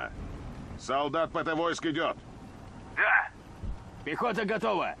точно. Солдат ПТ войск идет. Да. Пехота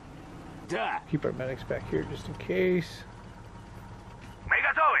готова. Да. Keep our medics back here just in case. Мы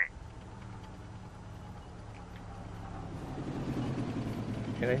готовы.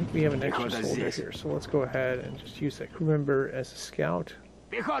 And I think we have an extra Пехота soldier здесь. here, so let's go ahead and just use that crew member as a scout.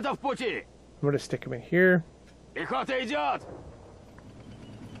 Пехота в пути! I'm going to stick him in here. Пехота идет!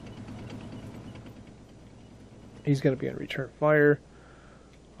 He's going to be on return fire.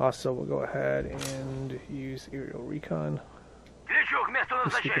 Also, we'll go ahead and use aerial recon. Лечу к месту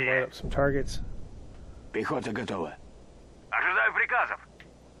Just so we can light назначения. up some targets. Пехота готова. Ожидаю приказов.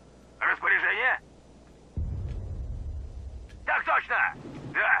 Распоряжение? Так точно!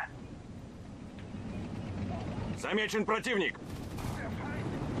 Да. Замечен противник!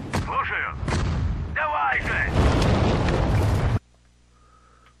 Слушаю. Давай же!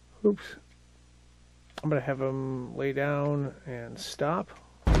 Oops. I'm going to have him lay down and stop.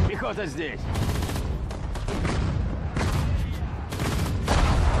 Пехота здесь!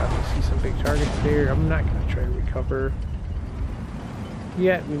 I see some big targets there. I'm not going to try to recover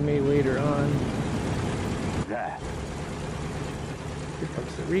yet. We may later on. Да. Here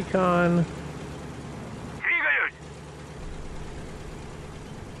comes the recon. Двигаюсь!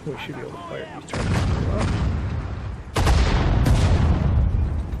 We should be able to fire these targets as well.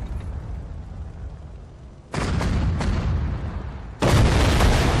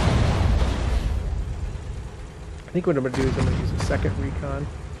 I think what I'm going to do is I'm going to use a second recon.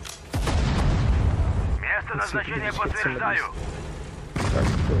 Место Let's see if we can назначения just hit some of подтверждаю. these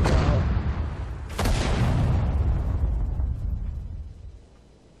targets for a while.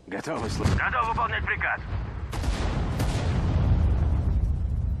 Готовы служить. Готов выполнять приказ.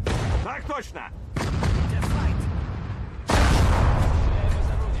 Так точно!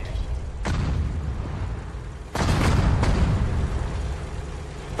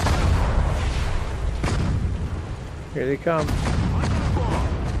 Here they come.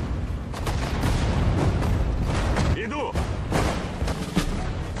 Иду!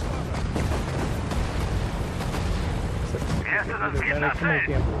 Место Either назначения. medic, I might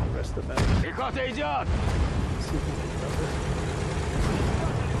be able to the rest of the medic. Пехота идет! See if we can recover.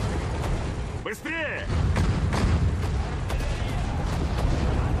 Быстрее!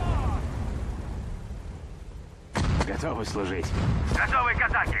 Готовы служить. Готовы к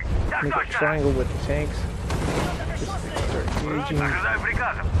атаке. Так Make a точно! triangle with the tanks. Just start engaging. Ожидаю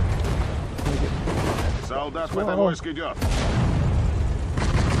приказов. Солдат Well. ПТ-войск идет.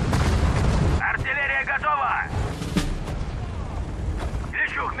 Артиллерия готова!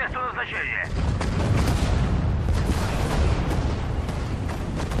 Лечу к месту назначения.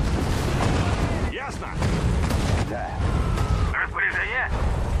 Ясно! Да. Распоряжение?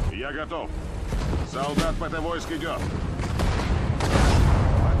 Я готов. Солдат ПТ-войск идет.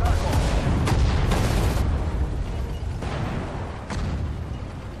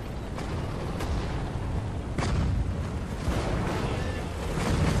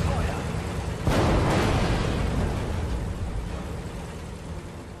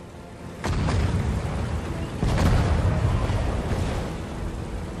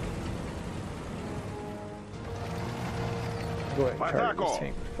 Go ahead and target Атаку! this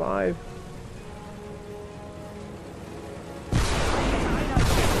tank with 5.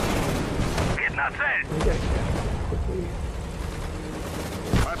 Видна цель. We gotta get out quickly.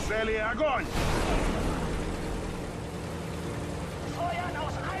 По цели огонь!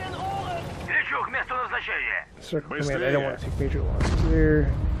 Лечу к месту назначения. Circle Быстрее. command. I don't want to take major losses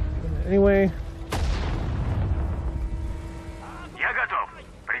there. Anyway, Я готов.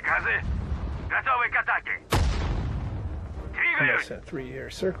 Приказы? Готовы к атаке. I'm gonna Двигаюсь. send 3 air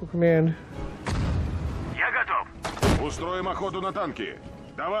circle command. Я готов. Устроим охоту на танки.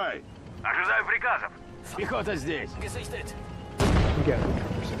 Давай! Ожидаю приказов. Пехота здесь! We gotta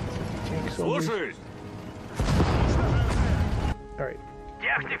recover some tank soldiers. Слушаюсь! Alright,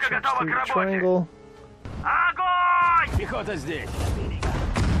 Техника change готова to к the работе. triangle. Огонь! Пехота здесь!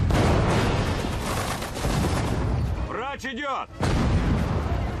 Врач идет!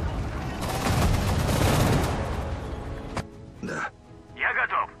 Да. Я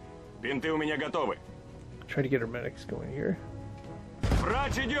готов. Бинты у меня готовы. Try to get our medics going here.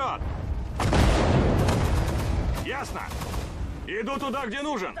 Врач идет! Ясно! Иду туда, где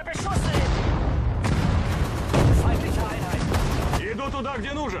нужен! Иду туда,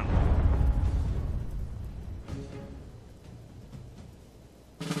 где нужен!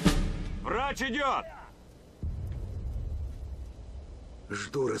 Врач идет!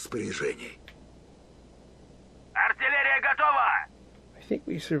 Жду распоряжений. Артиллерия готова. I think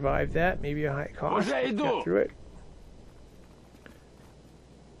we survived that. Maybe a high cost. Уже but иду. got through it.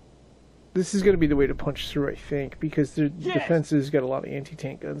 This is going to be the way to punch through, I think, because the Yes. defenses got a lot of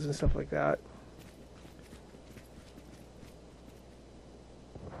anti-tank guns and stuff like that.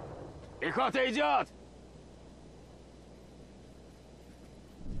 Пехота идет!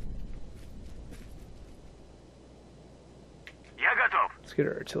 Let's get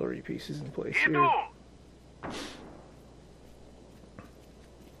our artillery pieces in place Иду! here.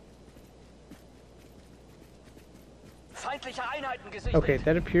 Feindliche Einheiten gesichtet. Okay,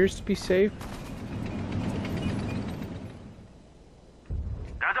 that appears to be safe.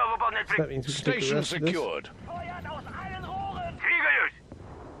 Готов выполнять So that means we can take the Station rest of this. secured. Feuert aus allen Rohren! Двигаюсь!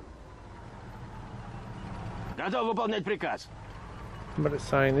 Готов выполнять приказ. I'm going to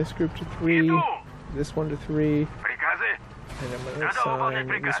assign this group to 3, Иду! this one to 3, Приказы? and I'm going to Готов выполнять assign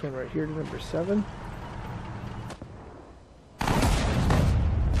приказ. this one right here to number 7.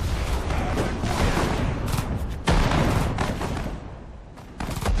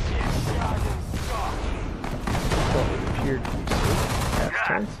 Well, it appeared to be safe. Past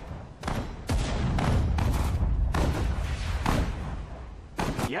tense.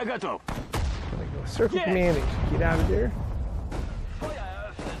 Я готов. I'm going to go circle command and get out of there.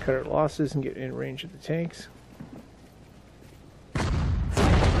 Cut our losses and get in range of the tanks.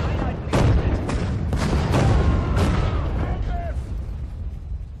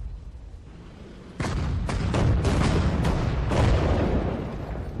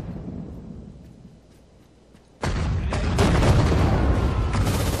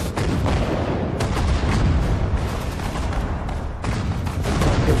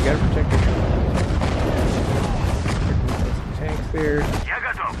 Okay, we gotta protect our tanks there. Я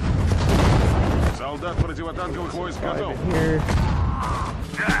готов! Солдат противотанковых войск Five готов. in here.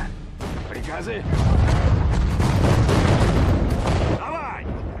 Да! Приказы. Давай!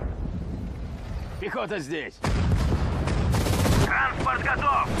 Пехота здесь. Транспорт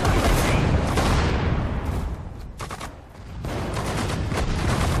готов!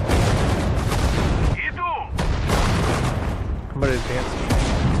 Иду! I'm gonna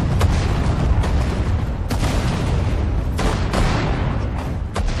advance.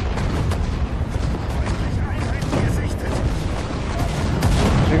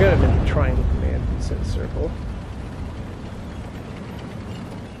 So I got him in the triangle command instead of circle.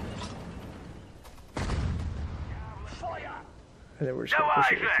 And then we're just gonna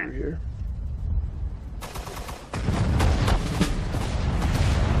push it right through here.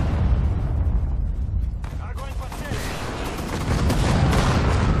 Огонь по цели!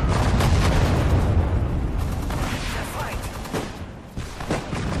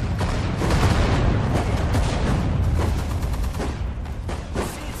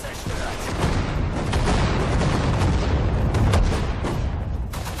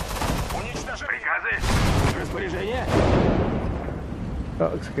 Уничтожить! Приказы? Распоряжение. Oh,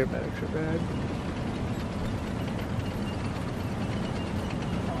 it looks like our medics are bad.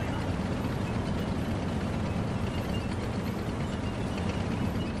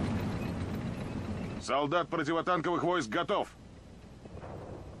 Солдат противотанковых войск готов.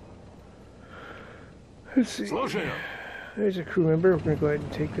 Let's see. Слушаю. There's a crew member. We're gonna go ahead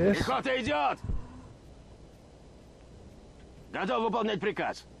and take this. Пехота идет. Готов выполнять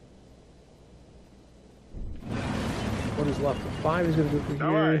приказ. What is left of 5 is gonna go through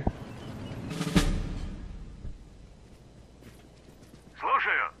Давай. here.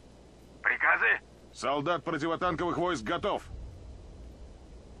 Слушаю. Приказы? Солдат противотанковых войск готов.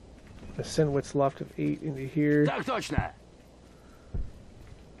 Let's send what's left of 8 into here. Так точно.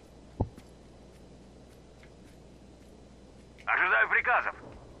 Ожидаю приказов.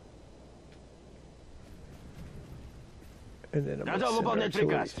 And then I'm gonna Готов send выполнять artillery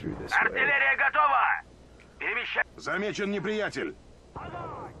приказ. through this way. Артиллерия готова! Перемещай. Замечен неприятель.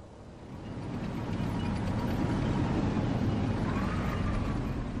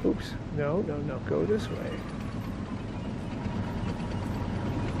 Oops. No, no, no. Go this way.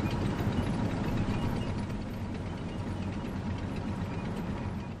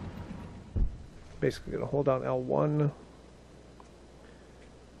 Basically gonna hold down L1.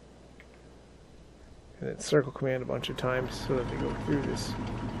 And then circle command a bunch of times so that they go through this.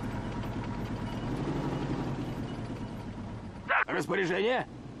 Распоряжение.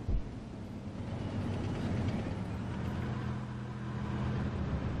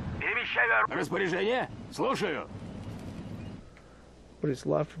 Перемещаю. Распоряжение. Слушаю. What is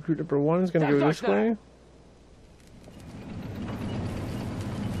left? Recruit number 1 is gonna Так go this точно. way.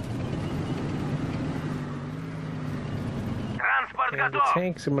 Транспорт And the готов.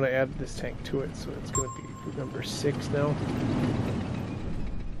 tanks, I'm gonna add this tank to it, so it's gonna be group number 6 now.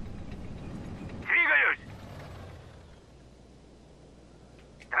 Двигаюсь.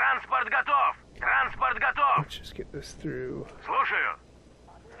 Транспорт готов. Транспорт готов. Let's just get this through. Слушаю.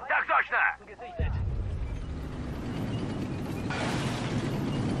 Так точно. Gesichtet.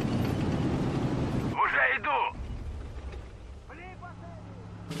 Уже иду.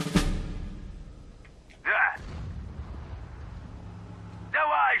 Да.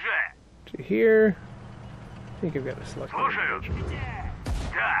 here. I think I've got to select one. Слушаю.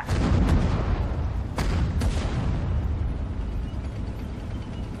 Да.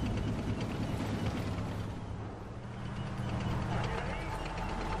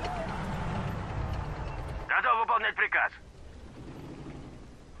 Готов выполнять приказ.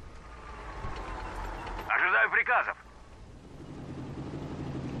 Ожидаю приказов.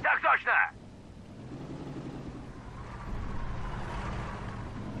 Так точно!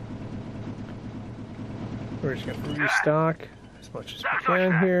 We're just going to restock as much as we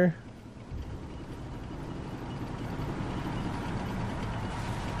can here.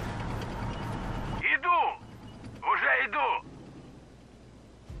 Иду! Уже иду!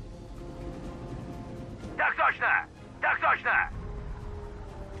 Так точно! Так точно!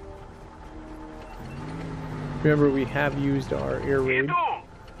 Remember, we have used our air raid. Иду!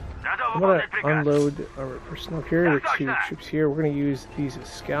 Готов I'm going выполнять to приказ. unload our personnel here, the two troops here. We're going to use these as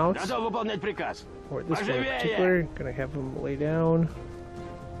scouts. Готов выполнять приказ. Or this one in particular. Going to have them lay down.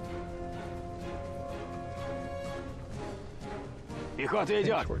 Пехота идет.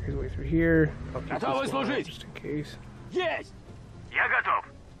 Just work his way through here. I'll keep Готовы this one out служить. just in case. Есть! Я готов.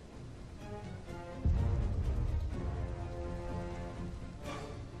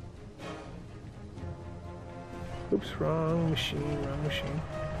 Oops, wrong machine, wrong machine.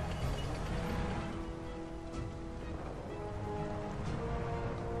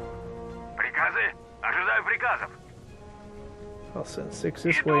 Приказы? Ожидаю приказов. I'll send 6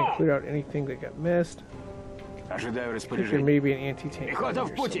 this way and clear out anything that got missed. Ожидаю I think there распоряжения. may be an anti-tank Пехота down в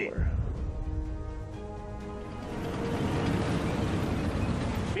here пути. somewhere.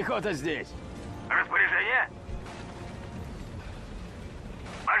 Пехота здесь. Распоряжение?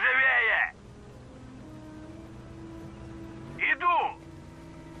 Поживее! Иду!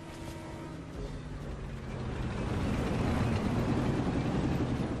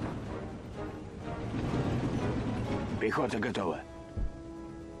 Пехота готова.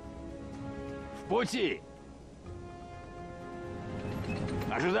 В пути.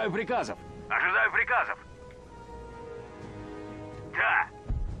 Ожидаю приказов. Ожидаю приказов. Да.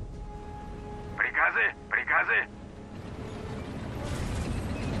 Приказы? Приказы?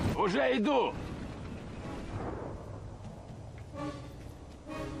 Уже иду.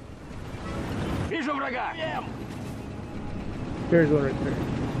 Вижу врага. There's one right there.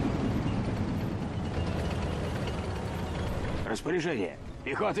 Распоряжение.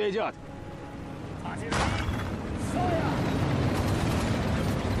 Пехота идет.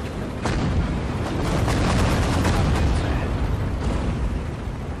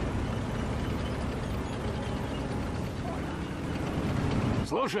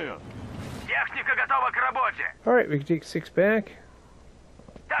 Слушаю. Техника готова к работе. Alright, we can take 6 back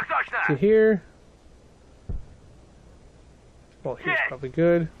Так точно. to here. Well, here's Yeah. probably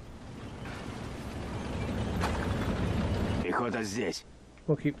good. Пехота здесь.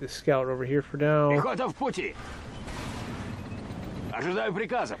 We'll keep this scout over here for now. Пехота в пути. Ожидаю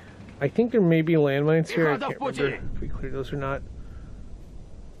приказов. I think there may be landmines here. I Пехота can't в пути. remember if we cleared those or not.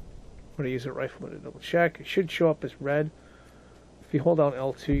 I'm going to use a rifleman to double check. It should show up as red. If you hold down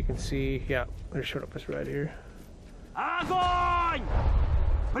L2, you can see, yeah, they're showing up as red here. Огонь!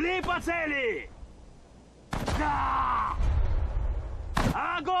 Пли по цели! Да!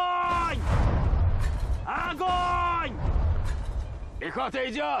 Огонь! Огонь! Пехота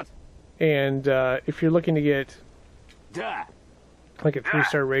идет! And if you're looking to get Да! like a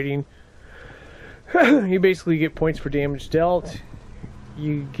 3-star rating, you basically get points for damage dealt.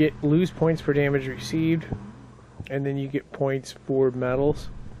 You lose points for damage received, and then you get points for medals.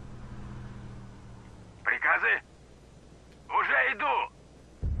 Приказы? Уже иду.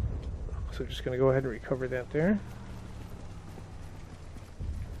 So just going to go ahead and recover that there.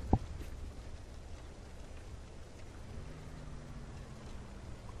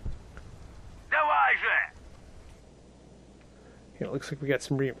 Давай же. Yeah, it looks like we got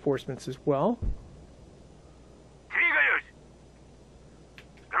some reinforcements as well. Двигаюсь.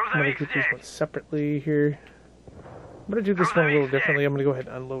 I'm going Грузовик to get these здесь. ones separately here. I'm going to do this one a little differently. I'm going to go ahead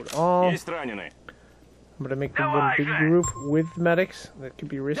and unload all. Есть раненый. I'm going to make them one big group with medics. That could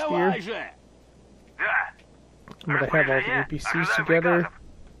be riskier. Давай же! Да. I'm going to have all the APCs together.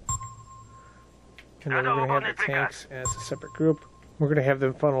 And then we're going to have the tanks as a separate group. We're going to have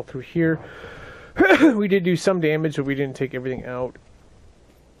them funnel through here. We did do some damage, but we didn't take everything out.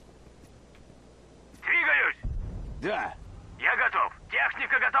 Двигаюсь. Да! Я готов.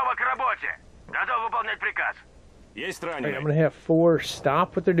 Техника готова к работе. Готов выполнять приказ. Есть Right, I'm раненый. going to have 4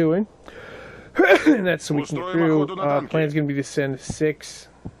 stop what they're doing. And that's so we can get through. Plan's going to be to send 6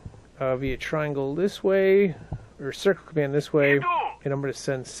 via triangle this way, or circle command this way. Иду. And I'm going to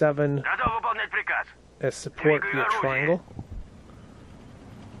send 7 Готов выполнять приказ. as support via triangle.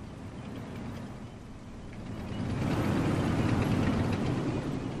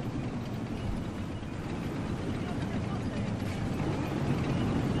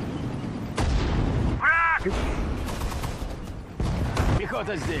 Враг!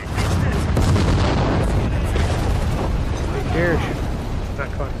 Пехота здесь. Here,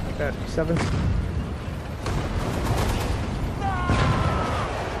 not caught like that. 7.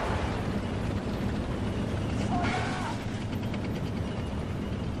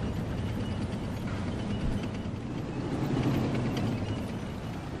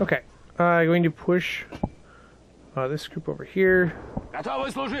 Okay, going to push this group over here.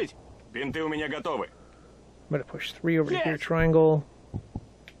 Готовы служить. Бинты у меня готовы. I'm going to push 3 over here, triangle.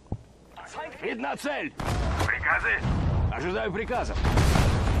 Видна цель. Приказы? Ожидаю приказов.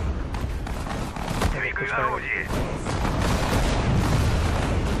 Двигаю орудие.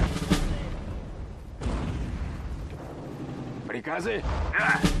 Приказы?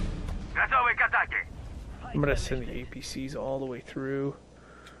 Да. Готовы к атаке. I'm going to send the APCs all the way through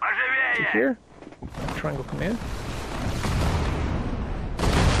to Поживее. here. Triangle command.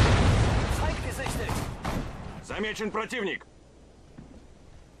 Замечен противник.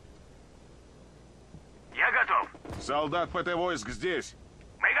 Я готов. Солдат ПТ войск здесь.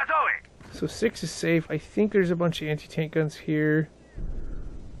 Мы готовы. So 6 is safe. I think there's a bunch of anti-tank guns here.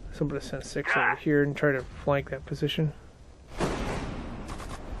 So I'm going to send 6 over here and try to flank that position.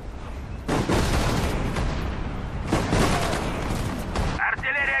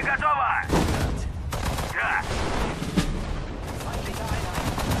 Артиллерия готова. Да.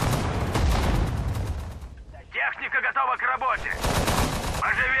 Техника готова к работе.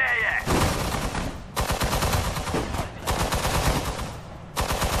 Поживее.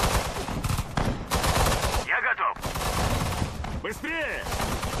 Я готов. Быстрее!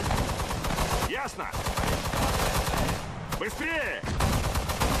 Ясно? Быстрее!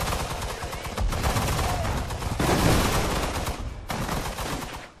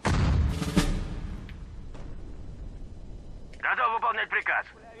 Готов выполнять приказ.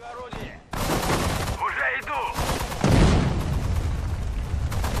 Уже иду.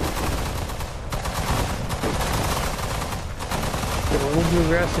 Get a little too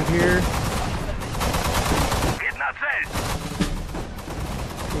aggressive here. Видна цель.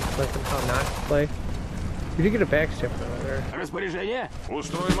 Like them how not to play. You did get a backstep though there. Распоряжение?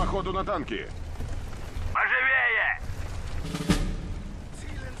 Устроим охоту на танки. Поживее.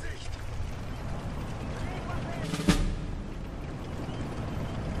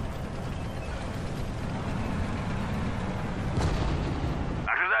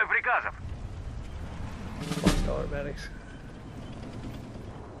 Ожидаю приказов. Lost all automatics.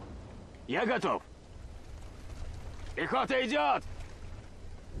 Я готов. Пехота идет!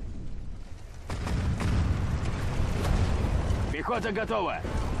 Пехота готова.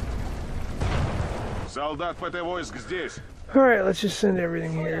 Солдат ПТ войск здесь. Alright, let's just send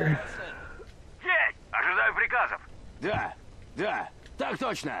everything here. Есть. Ожидаю приказов. Да, да, так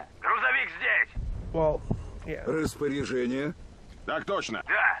точно. Грузовик здесь. Well, yeah. Распоряжение. Так точно.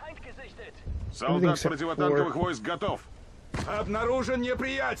 Да. Солдат except противотанковых for- войск готов. Обнаружен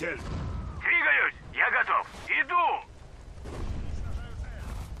неприятель. Двигаюсь. Я готов. Иду.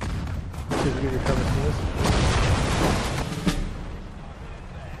 Because we're gonna come into this.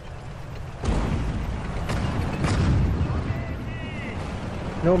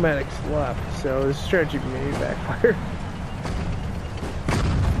 No medics left, so this strategy may backfire.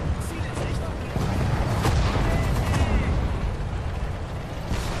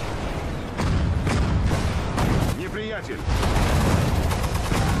 Неприятель.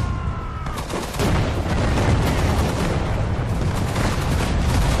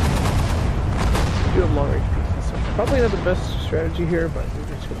 Do have long range pieces, so probably not the best strategy here, but we're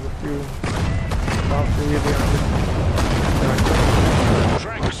just gonna go through all 3 of the army.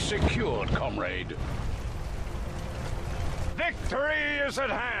 Track secured, comrade. Victory is at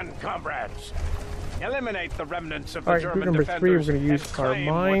hand, comrades. Eliminate the remnants of the Alright, group German number 3, we're defenders going to use and our claim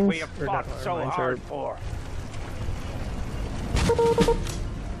what mines, we have or fought not our so mines, hard our for.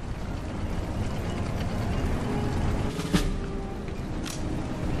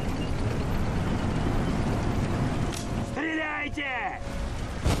 Стреляйте.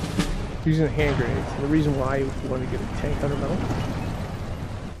 using hand grenades. The reason why we want to get a tank under metal.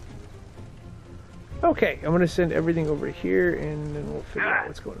 Okay, I'm going to send everything over here, and then we'll figure out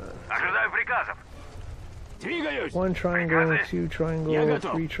what's going on. Ожидаю приказов. Двигаюсь. 1 triangle, 2 triangle,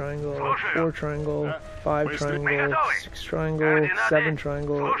 3 triangle, 4 triangle, 5 triangle, 6 triangle, 7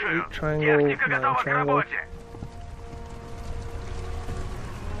 triangle, 8 triangle, 9 Техника готова к triangle. работе.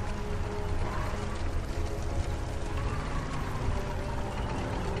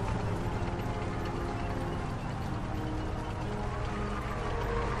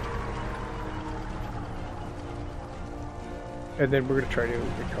 And then we're going to try to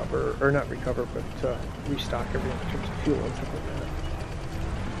recover, or not recover, but restock everything in terms of fuel and stuff like that.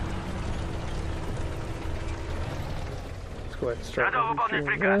 Let's go ahead and start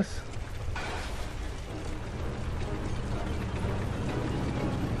refueling this.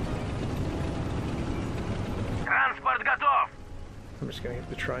 Транспорт готов. I'm just going to hit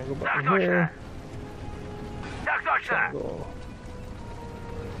the triangle Так button точно. here. Так точно. Triangle.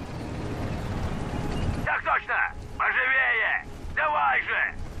 Так точно. Поживее. Давай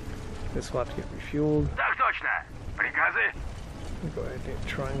же. This will have to get refueled. Так точно. Приказы. Go ahead and hit the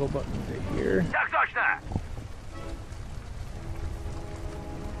triangle button to here. Так точно.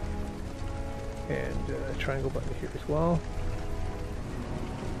 And triangle button here as well.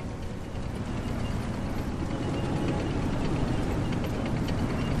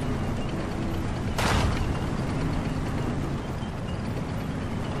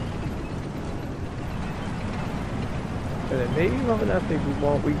 And then maybe we'll have enough, maybe we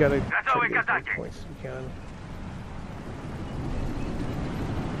won't. We gotta try to get as many points as we can.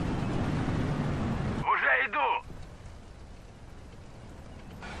 Уже иду.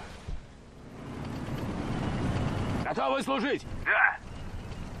 Готовы служить! Да.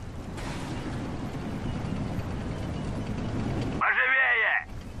 Поживее.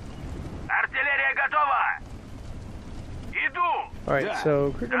 Артиллерия готова. Иду. Alright,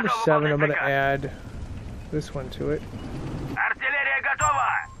 so group number 7, I'm gonna add this one to it. Артиллерия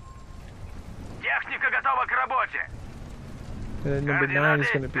готова. Техника готова к работе. And then number 9 is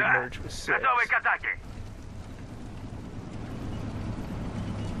going to be merged with 6. Готовы к атаке.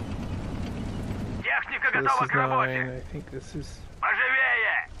 Техника So this готова is к 9, работе. I think this is...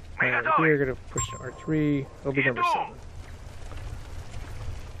 Поживее. Мы We're готовы. going to push to R3, it'll be number 7.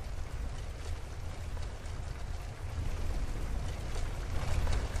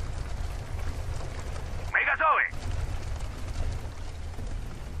 Мы готовы.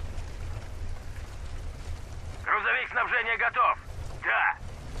 Грузовик снабжения готов. Да.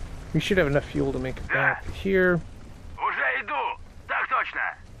 We should have enough fuel to make it back to here. Уже иду. Так точно.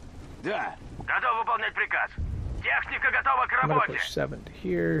 Да. Готов выполнять приказ. Техника готова к I'm going to работе. push 7 to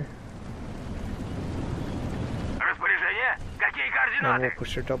here. Распоряжение? Какие And координаты? we'll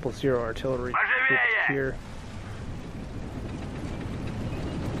push our 00 artillery group Поживее. here.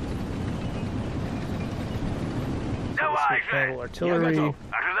 So this Давай will handle же. artillery.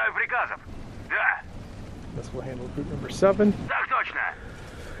 Ожидаю приказов. Да. This will handle group number 7. Так точно.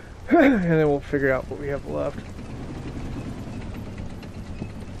 And then we'll figure out what we have left.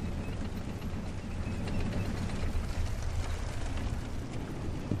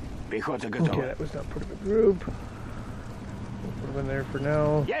 Пехота Okay, готова. that was not part of a group. We'll put them in there for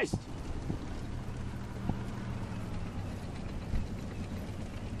now. Есть!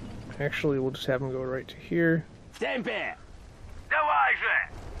 Actually, we'll just have them go right to here. В темпе! Давай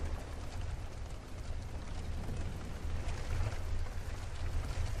же.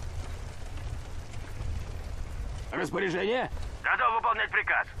 Распоряжение? Готов выполнять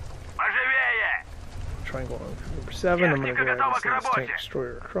приказ. Поживее. Triangle on number 7. I'm going to go ahead and send this tank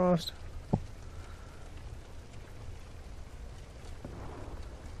destroyer across.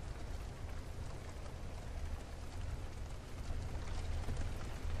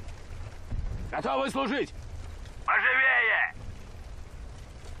 Готовы служить! Поживее.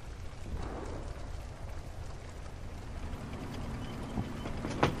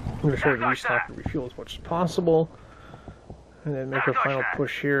 I'm going to try to restock and refuel as much as possible. And then make our final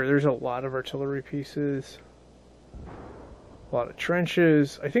push here. There's a lot of artillery pieces. A lot of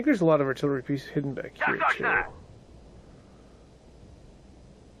trenches. I think there's a lot of artillery pieces hidden back here too.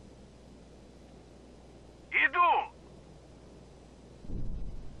 Иду.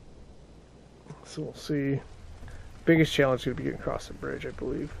 So we'll see. Biggest challenge is going to be getting across the bridge, I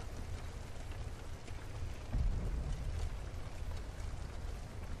believe.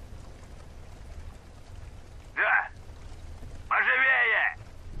 Да. Поживее.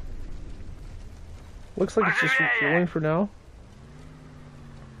 Looks like it's just refueling for now.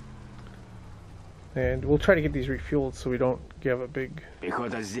 And we'll try to get these refueled so we don't give a big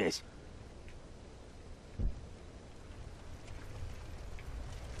Пехота здесь.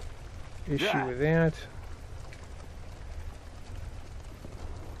 issue with that.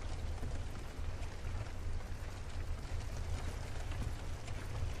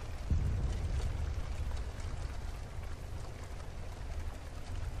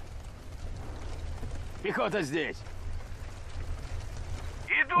 Пехота здесь.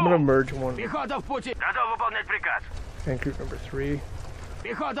 I'm going to Иду. merge one Пехота в пути. Готов выполнять приказ. and group number 3.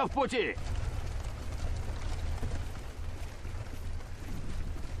 Пехота в пути.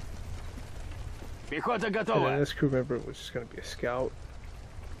 Пехота And then готова. this crew member was just going to be a scout.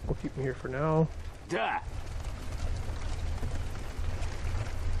 We'll keep him here for now. Да.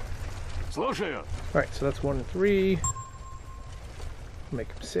 Слушаю. Alright, so that's 1 and 3. Make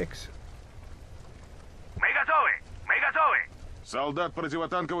him 6. Мы готовы! Мы готовы! Солдат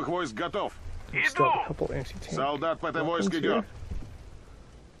противотанковых войск готов. We still have a couple anti-tank Солдат ПТ войск weapons идет. here.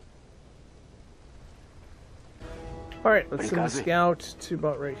 Alright, let's send the Приказы. scout to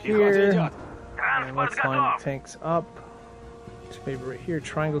about right Пехота here. идет. And let's line the tanks up. To maybe right here.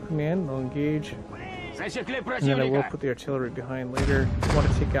 Triangle command, they'll engage. Засекли And then I will противника. put the artillery behind later. I want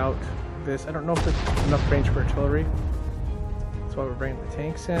to take out this. I don't know if there's enough range for artillery. That's why we're bringing the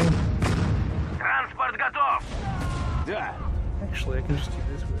tanks in. Транспорт готов! Да. Actually, I can just do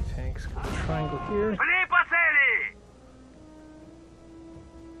this with the tanks. Go to triangle here. Шли по цели!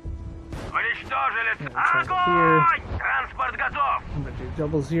 Уничтожили! Огонь! Транспорт готов! I'm going to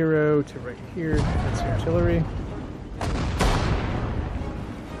do 00 to right here. That's the artillery.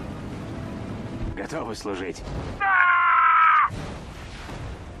 Готовы служить.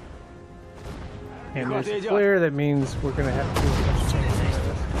 And Пехота there's a идет. flare. That means we're going to have to do a bunch of tanks against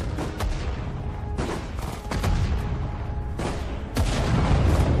this.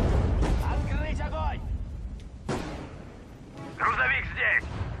 Открыть огонь. Грузовик здесь!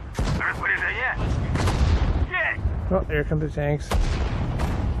 Распоряжение? Есть! Oh, there come the tanks.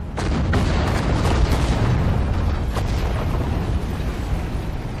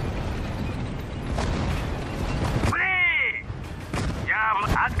 Шли!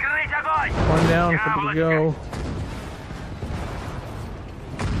 Открыть огонь! One down, couple to go.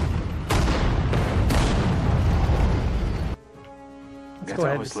 Let's go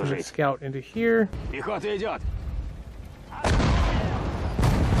ahead and send a scout into here. Пехота идет.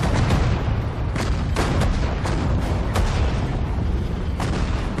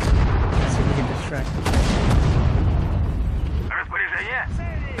 Let's see if we can distract them. Распоряжение?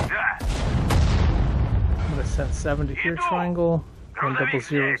 Да. I'm going to send 7 to here, triangle, and Грузовик 00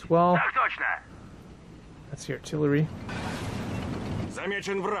 здесь! as well. Так точно! That's the artillery.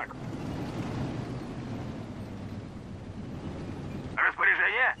 Замечен враг.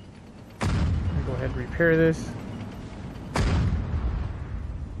 Распоряжение? Go ahead and repair this.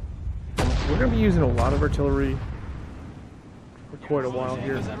 We're going to be using a lot of artillery for quite a while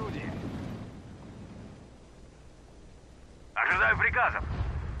here. Без орудия. Ожидаю приказов.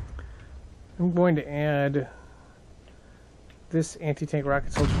 I'm going to add this anti-tank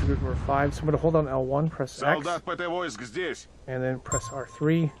rocket soldier to group number 5. So I'm going to hold on L1, press X, Солдат ПТ войск здесь. and then press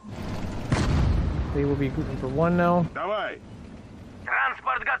R3. They will be group number 1 now, Давай.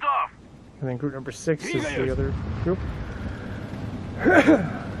 Транспорт готов! and then group number 6 is the other group.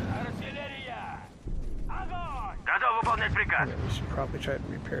 Артиллерия. Огонь! Готов выполнять приказ. And then we should probably try to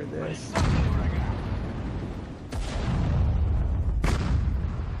repair this.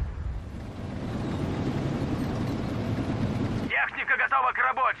 Техника готова к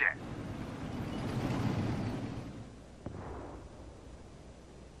работе.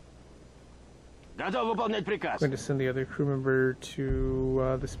 Готов выполнять приказ. I'm going to send the other crew member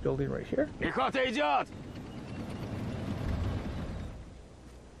to this building right here. Пехота идет.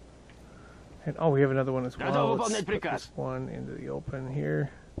 And oh, we have another one as Готов well. Let's выполнять put приказ. this one into the open here,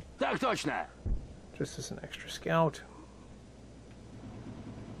 Так точно. just as an extra scout.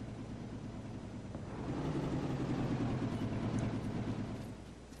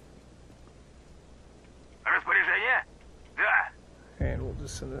 Распоряжение? Да. And we'll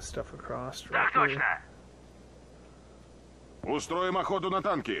just send this stuff across right Так here. точно. Устроим охоту на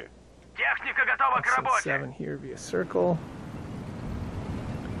танки. Техника готова к Send работе. 7 here via circle.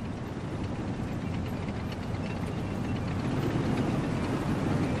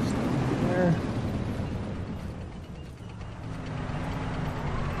 There.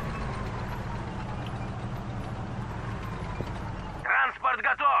 Транспорт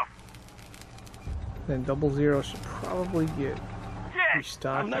готов. Then 00 should probably get Есть.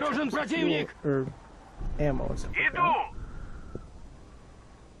 restocked. in Обнаружен terms of противник. fuel, or ammo and stuff like Иду. that.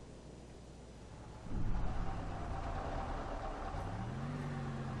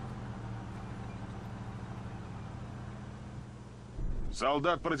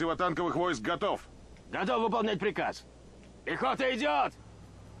 Солдат противотанковых войск готов. Готов выполнять приказ. Пехота идет.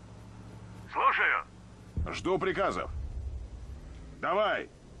 Слушаю. Жду приказов. Давай.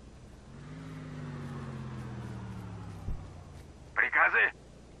 Приказы?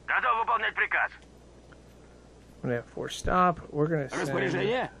 Готов выполнять приказ. I'm gonna have 4 stop. We're gonna send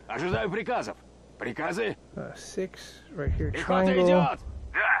Распоряжение. Ожидаю приказов. Приказы. 6 right here. Пехота Triangle. идет.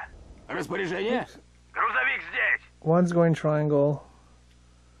 Да. Распоряжение. Грузовик здесь. One's going triangle.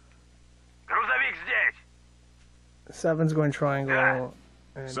 Грузовик здесь. 7's going triangle.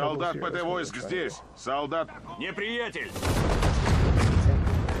 And Солдат 00 is ПТ going войск triangle. здесь. Солдат... Неприятель!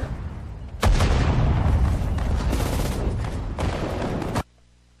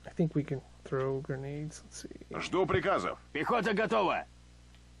 I think we can throw grenades. Let's see. Жду приказов. Пехота готова!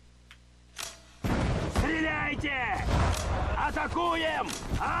 Стреляйте! Атакуем!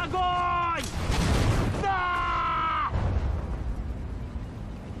 Огонь! Да!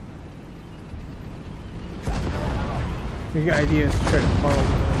 The idea is to try to follow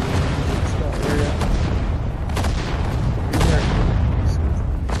the small area.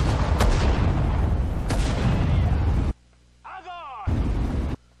 Огонь!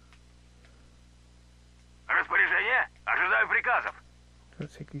 Распоряжение? Ожидаю приказов.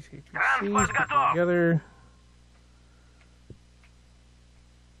 Let's take these APCs, Транспорт put them готов. together.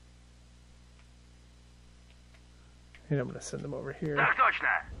 And I'm going to send them over here. Так точно.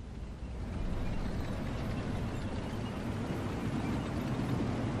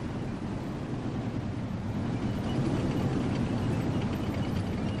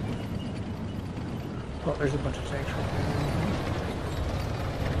 Oh, there's a bunch of tanks right there.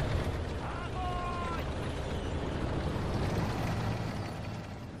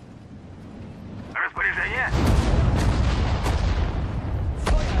 Распоряжение?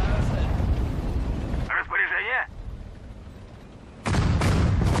 Распоряжение?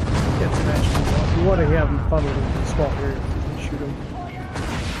 Get some action. If you want to have them funneled into small areas, you can shoot them.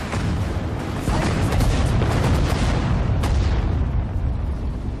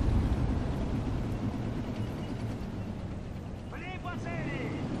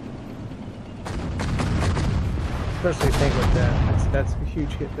 Especially a tank like that. That's a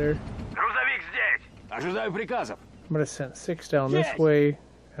huge hit there. Грузовик здесь. Ожидаю приказов! I'm going to send 6 down this Yes. way,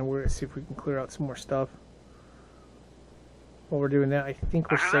 and we're going to see if we can clear out some more stuff. While we're doing that, I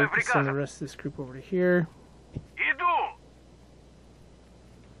think we're safe to send the rest of this group over to here. Иду.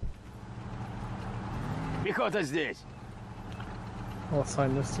 Пехота здесь! I'll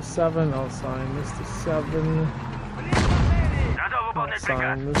assign this to 7, I'll assign this to 7, Готов I'll выполнять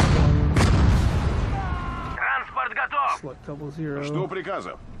приказ. assign this one, Транспорт готов. select 00. Жду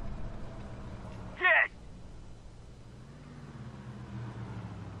приказов. Есть.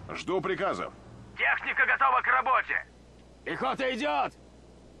 Жду приказов. Техника готова к работе. Пехота идет!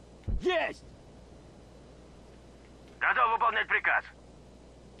 Есть! Готов выполнять приказ.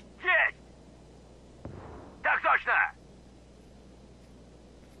 Есть. Так точно.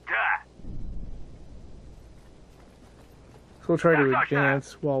 Да. So we'll try to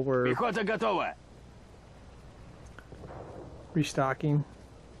advance while we're Пехота готова! restocking.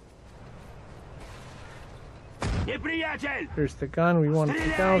 Неприятель! There's the gun we want to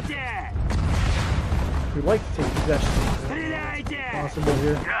take out. Стреляйте! We'd like to take possession of it. Стреляйте! Possible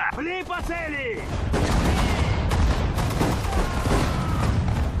here. Да. Пли по цели!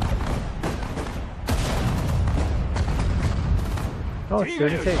 Oh, it's there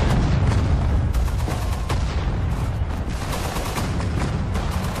to take.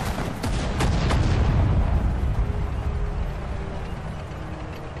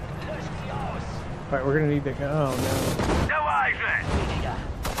 Alright, we're gonna need the gun. Oh no. Давай же.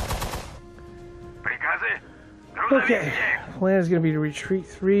 Приказы? Грузовик Okay. здесь. Plan is gonna be to retreat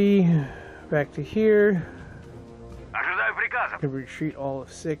 3 back to here. Ожидаю приказов. Gonna retreat all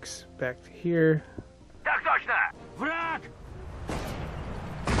of 6 back to here. Так точно. Враг!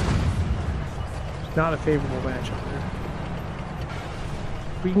 Not a favorable match up there.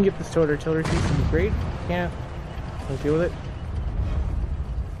 If we can get this towed artillery piece, it'll be great. If we can't, we'll deal with it.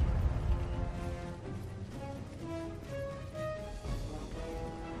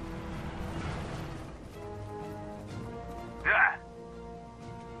 Да.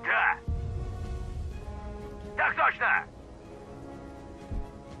 Да. Так точно.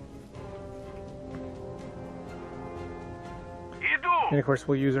 And Иду. of course,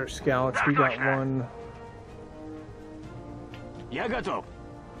 we'll use our scouts. We got one. Я готов!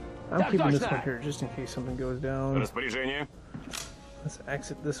 I'm keeping this one here just in case something goes down. Распоряжение. Let's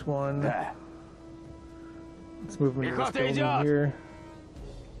exit this one. Да. Let's move into this Пехота building идет! here.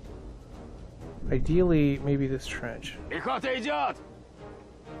 Ideally, maybe this trench. Пехота идет!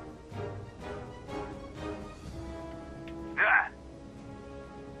 Да.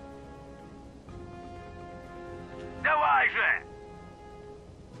 Давай же.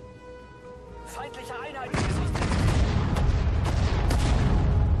 Feindliche Einheiten gesichtet.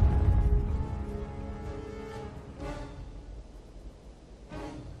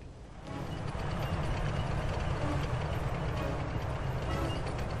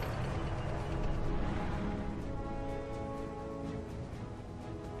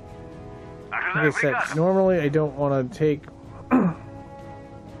 Ожидаю Like I said, normally I don't want to take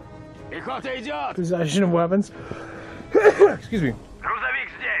Пехота идет! possession of weapons. Excuse me. Грузовик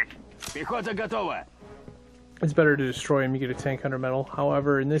здесь. Пехота готова! It's better to destroy him. You get a tank under metal.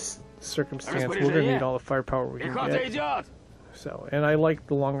 However, in this circumstance, we're going to need all the firepower we can Пехота get. идет! So, and I like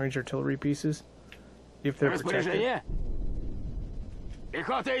the long-range artillery pieces if they're protected. Распоряжение!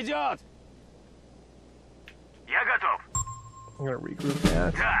 Пехота идет! Я готов. I'm going to regroup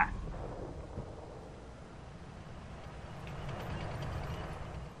that. Да.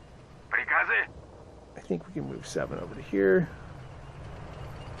 Приказы? I think we can move 7 over to here.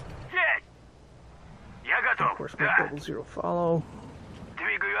 Есть. Я Of готов. course, my Да. double zero follow.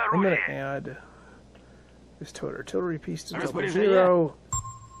 Двигаю I'm going to оружие. add this total artillery piece to double Распоряжение. zero.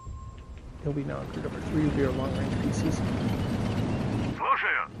 He'll be now in group number 3 will be our long-range pieces.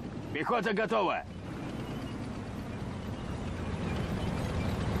 Слушаю. Пехота готова!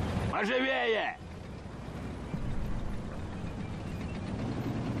 Поживее!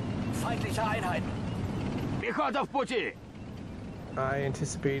 Feindliche Einheiten. Пехота в пути! I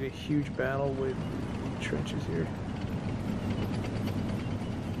anticipate a huge battle with trenches here.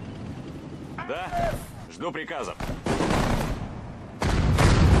 Да? Жду приказов.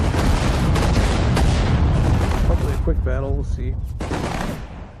 Hopefully a quick battle, we'll see.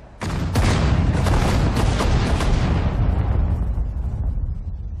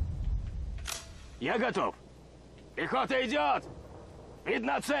 Я готов. Пехота идет!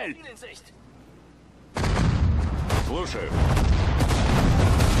 Видна цель! Ziel in Sicht. Слушаю.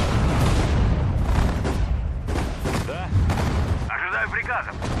 Да? Ожидаю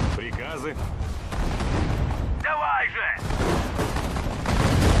приказов. Приказы. Давай же.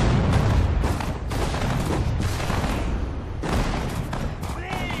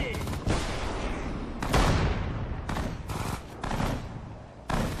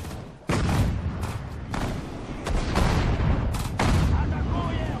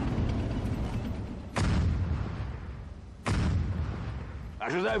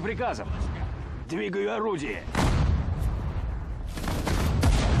 Ожидаю приказов. Двигаю орудие.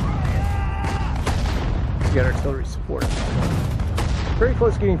 We got artillery support. Very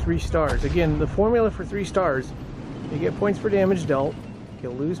close to getting 3 stars. Again, the formula for 3 stars, you get points for damage dealt, you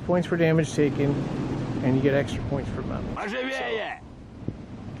lose points for damage taken, and you get extra points for metal. Поживее!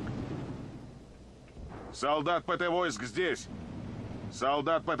 Солдат ПТ войск здесь.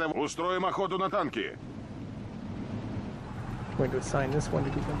 Солдат ПТ. Устроим охоту на танки. I'm going to assign this one to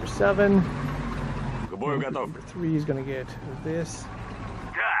group number 7. К бою Group готов. number 3 is going to get this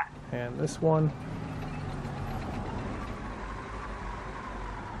Да. and this one.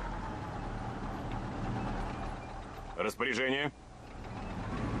 Распоряжение.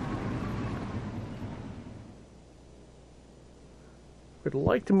 We'd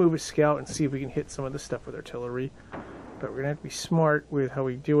like to move a scout and see if we can hit some of this stuff with artillery, but we're going to have to be smart with how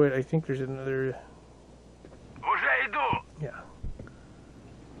we do it. I think there's another... Уже иду. Yeah,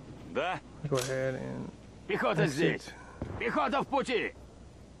 Да? go ahead and Пехота здесь. exit. Пехота в пути.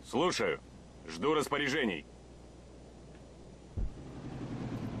 Слушаю. Жду распоряжений.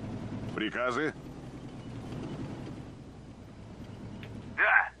 Приказы?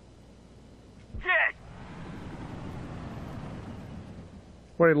 Да. Есть.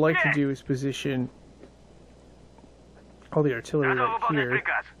 What I'd like to do is position all the artillery Готов right выполнять here.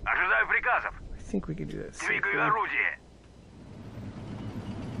 приказ. Ожидаю приказов. I think we can do that Двигаю safely. орудие.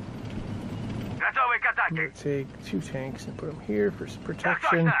 Готовы к I'm атаке. going to take 2 tanks and put them here for some Так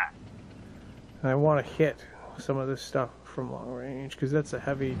protection. точно. And I want to hit some of this stuff from long range because that's a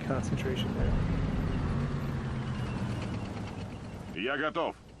heavy concentration there. Я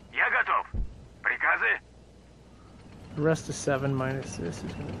готов. Я готов. Приказы? The rest of 7 minus this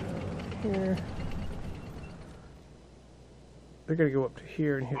is going to go here. They're going to go up to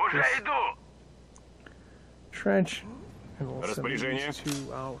here and hit Уже this иду. trench. And we'll send Распоряжение. these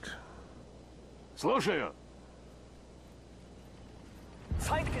 2 out. Слушаю.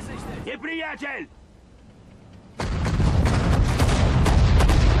 Feind gesichtet. Неприятель!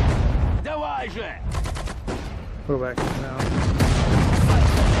 Давай же! Go back now.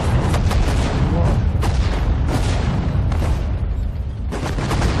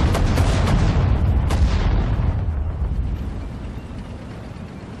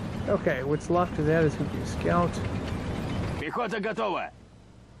 Okay, what's left of that is going to be a scout. Пехота готова.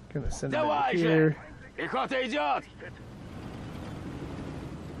 Going to send it Давай over же! here. Пехота идет!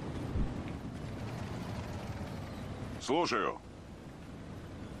 Слушаю.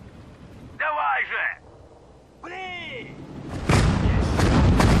 Давай же. Пли!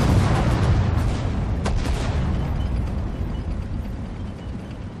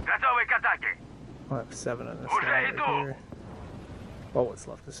 Готовы к атаке. 7 on this one right here. Well, what's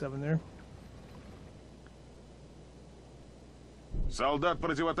left of 7 there. Солдат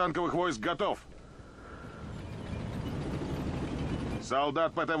противотанковых войск готов.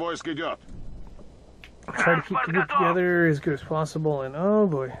 Солдат ПТ-войск идет. Try to keep the group together as good as possible, and oh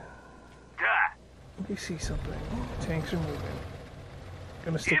boy. We see something. Tanks are moving.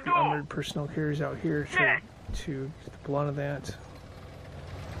 Gonna stick the armored personnel carriers out here to get the blood of that.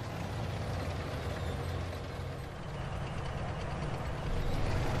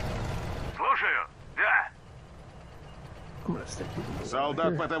 Слушаю. Да. I'm gonna stick people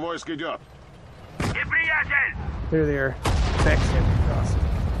Солдат here. ПТ-войск идет. Неприятель! There they are. Backstanding across.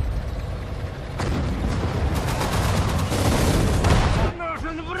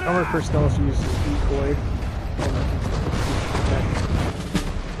 Armored personnel is used as decoy.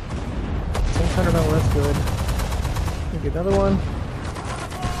 600 metal, that's good. Get another one.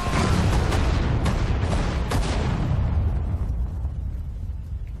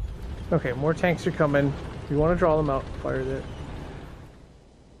 Okay, more tanks are coming. If you want to draw them out, fire that.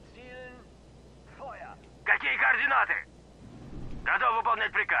 Какие координаты? Готов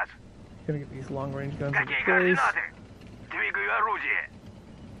выполнять приказ. Gonna get these long range guns into Какие place. координаты? Двигаю орудие.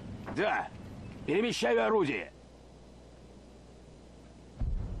 Да. Перемещаю орудие.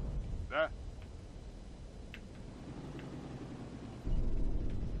 Да?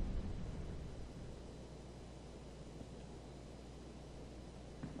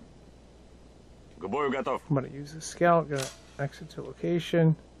 К бою готов. I'm gonna use the scout, gonna exit to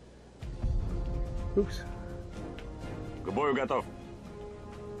location. Oops. К бою готов.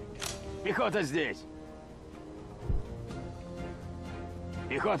 Пехота здесь.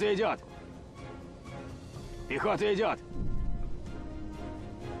 Пехота идет. Пехота идет.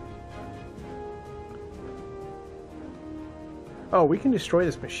 Oh, we can destroy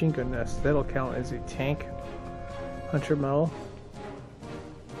this machine gun nest. That'll count as a tank. Hunter medal.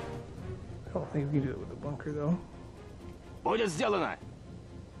 I don't think we can do it with a bunker though. Будет сделано.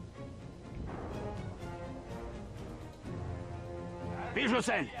 Вижу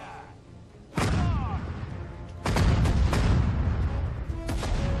цель.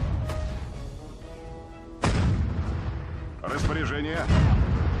 Распоряжение.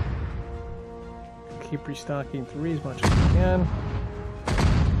 Keep restocking 3 as much as we can.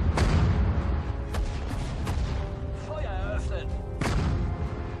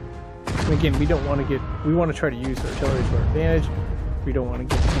 And again, we don't want to get. We want to try to use artillery to our advantage. We don't want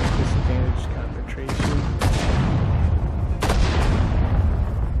to get some disadvantaged concentration.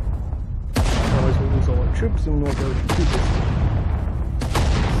 Otherwise, we'll lose all our troops and we won't be able to shoot this.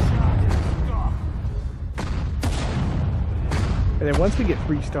 And then once we get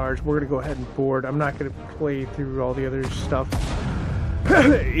 3 stars, we're going to go ahead and board. I'm not going to play through all the other stuff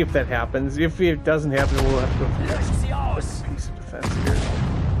if that happens. If it doesn't happen, we'll have to go through this piece of defense here.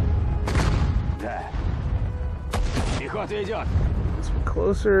 Да. Пехота идет. This one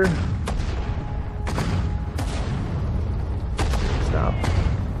closer. Stop.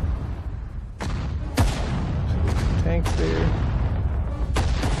 Some tanks there.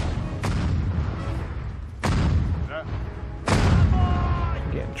 Да?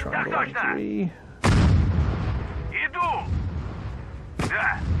 Again, triangle on 3. Иду.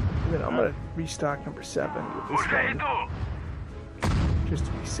 Да. And then I'm going to restock number 7 with this Уже one, иду. just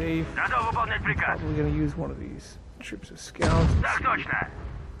to be safe. Готов выполнять приказ. Probably going to use one of these troops as scouts. Let's Так see. точно.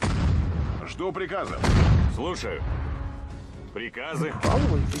 Жду приказа. Слушаю. Приказы.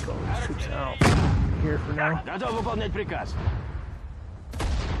 Probably take all these troops out here for now. Готов выполнять приказ.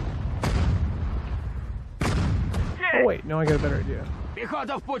 Oh wait, no, I got a better idea.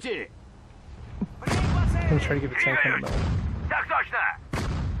 Пехота в пути. I'm going to try to get a tank in the middle. Так точно.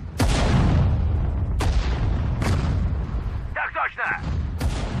 Так точно.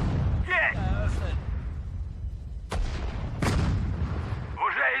 Есть.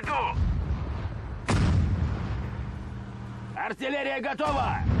 Уже иду. Артиллерия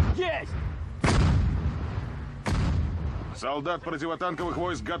готова. Есть. Солдат противотанковых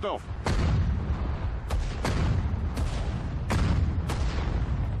войск готов.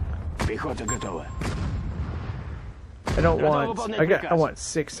 Пехота готова. I don't want. I want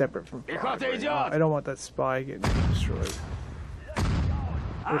 6 separate from 5. Пехота Right now. идет. I don't want that spy getting destroyed.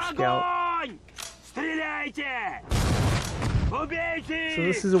 Or scout. Огонь! Стреляйте! Убейте! So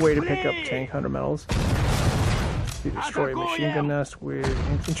this is a way to pick up tank hunter medals. You destroy a machine gun nest with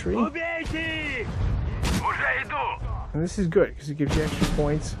infantry, Убейте! Уже иду. and this is good because it gives you extra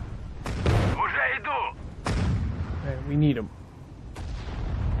points, Уже иду. and we need them.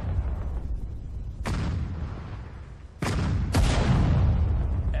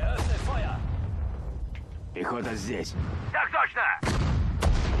 Пехота здесь. Так точно!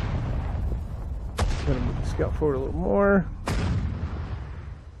 Gonna move the scout forward a little more.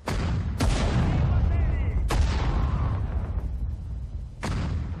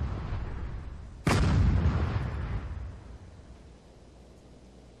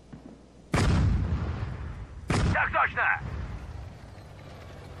 Так точно!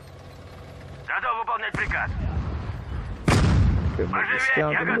 Готов выполнять приказ. Gonna move the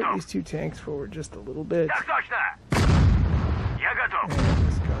scout. Gonna move these two tanks forward just a little bit. Так точно! Я готов. And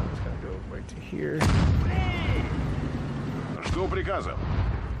this gun is gonna go right to here. Жду приказов.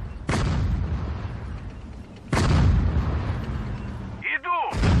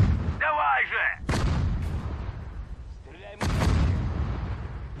 Иду! Давай же!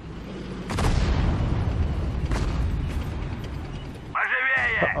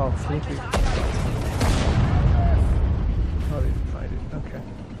 Поживее! Oh, thank you. Oh, they didn't find it. Okay.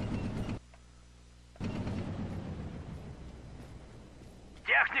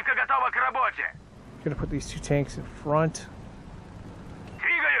 Техника готова к работе. Gonna put these two tanks in front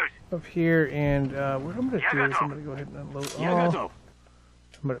Двигаюсь! of here, and what I'm gonna Я do is I'm готов. gonna go ahead and unload. Я Oh, готов.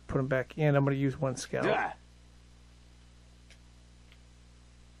 I'm gonna put them back in. I'm gonna use one scout. Да.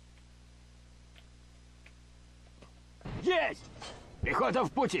 Есть! Пехота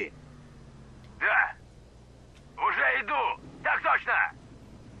в пути. Да. Уже иду. Так точно.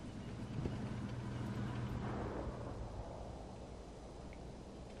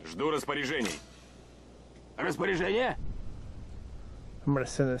 Жду распоряжений. Распоряжение? I'm gonna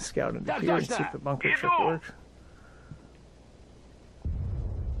send a scout into Так here and see точно. if the bunker trick Иду. works.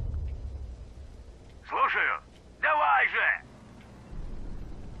 Слушаю. Давай же.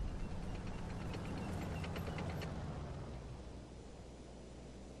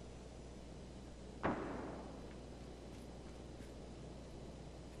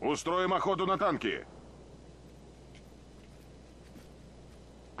 Устроим охоту на танки.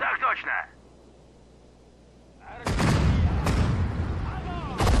 Так точно.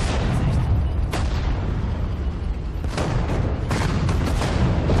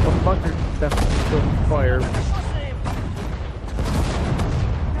 Well, the bunker definitely still fire.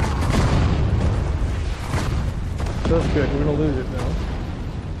 So that's good. We're gonna lose it now.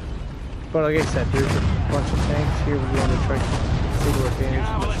 But like I said, there's a bunch of tanks here. We want to try to take advantage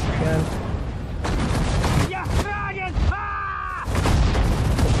as much as we can.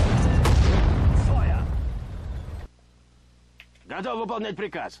 Готов выполнять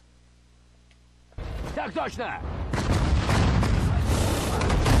приказ. Так точно!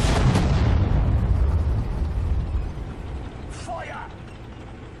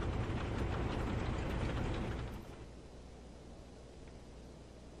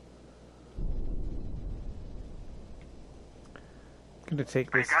 Gonna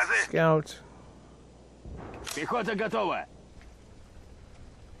take this Приказы? scout. Пехота готова.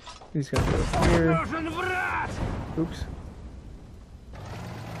 He's gonna go here. Нужен враг! Oops.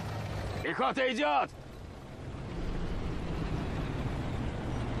 Пехота идет!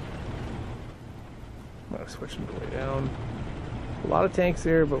 I'm gonna switch him to way down. A lot of tanks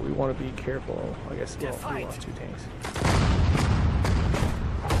there, but we want to be careful. I guess well, we lost two tanks.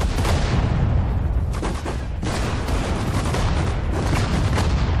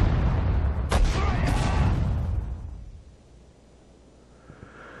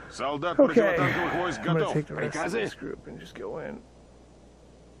 Солдат Okay, противотанковых войск I'm gonna готов. take the rest of Приказы? this group and just go in.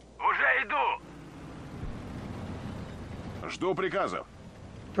 Уже иду. Жду приказов.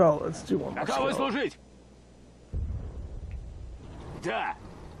 Oh, let's do one more Готовы scout. служить? Да.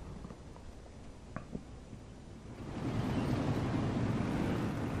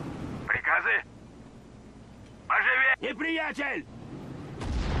 Приказы? Поживее. Неприятель!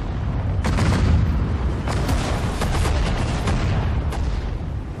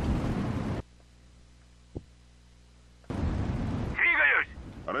 Двигаюсь.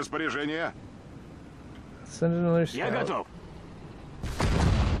 Распоряжение. Send another Я scout. готов.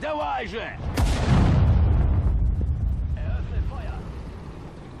 Давай же!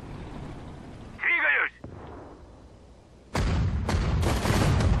 Двигаюсь.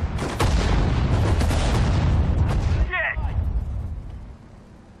 Есть.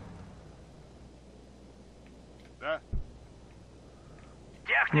 Да. I'm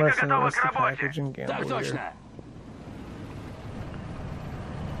Техника gonna send the готова rest к of the работе. package and gamble Так here. точно!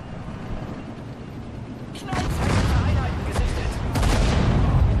 Feindliche Einheiten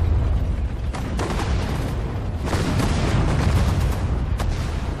gesichtet.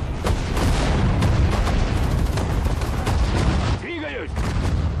 Двигаюсь!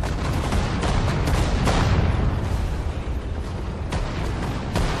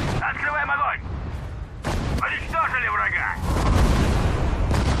 Открываем огонь.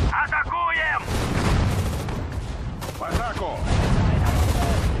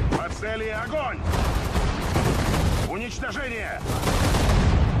 цели огонь! Уничтожение!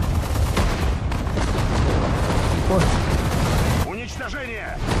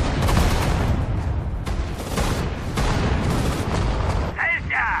 Уничтожение!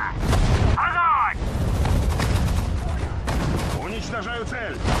 Целься! Огонь! Уничтожаю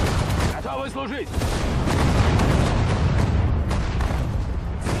цель! Готовы служить!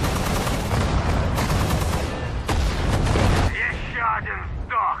 Еще один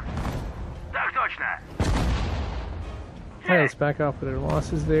сдох! Так точно! Alright, let's back off with our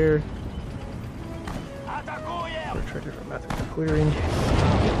losses there. Атакуем! Or try different methods of clearing.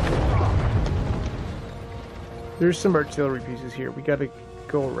 There's some artillery pieces here. We gotta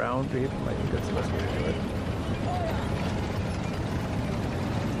go around to hit them. I think that's the best way to do it.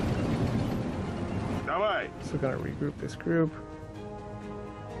 Давай! So we're gonna regroup this group.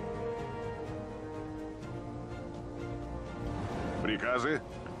 Приказы?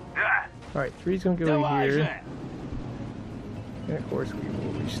 Да! Alright, three's gonna go Давай here. же! And of course we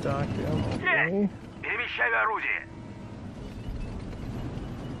will restock them. Okay. Перемещаю орудие!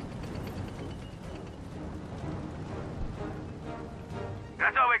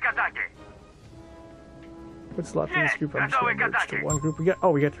 Готовы к атаке! What's left in this group? I'm just Готовы gonna к merge to атаке. one group. We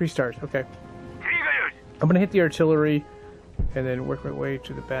got 3 stars. Okay. Двигаюсь! I'm gonna hit the artillery and then work my way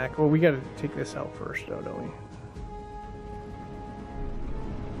to the back. Well, we gotta take this out first, though, don't we?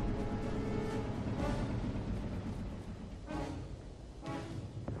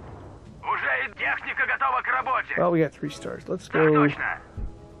 Уже и техника готова к работе! Well, we got 3 stars. Let's Так go точно!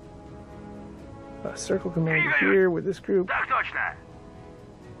 circle command here with this group. Так точно!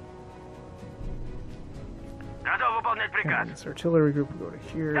 Готов выполнять приказ! And this artillery group will go to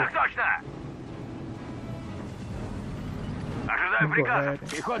here. Так точно! Ожидаю We'll go приказа! ahead and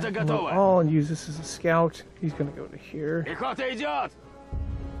Пехота stack them готова. all and use this as a scout. He's gonna go to here. Пехота идет!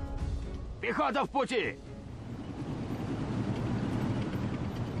 Пехота в пути!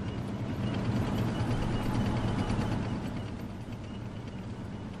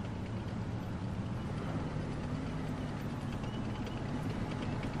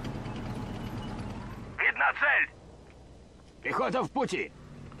 Видна цель! Пехота в пути!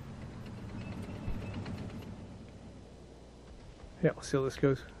 Yeah, we'll see how this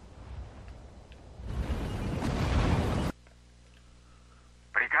goes.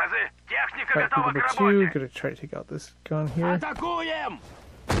 Приказы! Техника Alright, готова group к number 2, работе! gonna try to take out this gun here. Атакуем!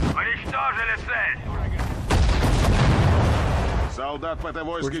 Уничтожили цель! Солдат ПТ We're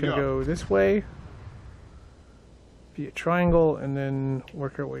войск just gonna идет. go this way via triangle and then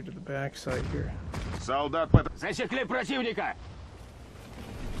work our way to the back side here. Солдат ПТ... Засекли противника!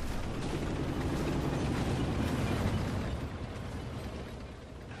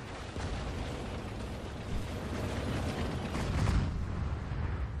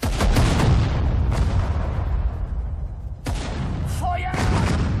 Feuer!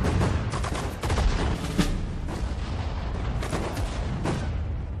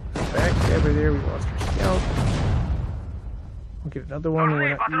 Backstabber there, we lost our scout. We'll get another one. We're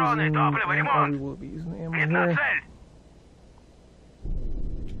not Патроны, using топливо, ammo. ремонт. We will be using ammo Видна here. цель!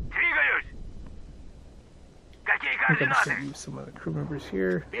 Двигаюсь! Какие I think I'm just координаты? gonna use some of the crew members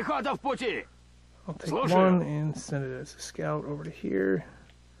here. Пехота в пути! I'll take Слушаю. one and send it as a scout over to here.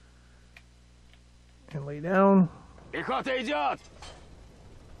 And lay down. Пехота идет!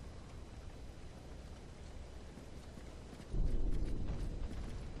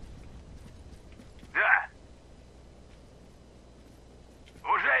 Да!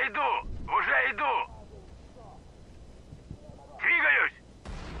 Уже иду! Уже иду! Двигаюсь!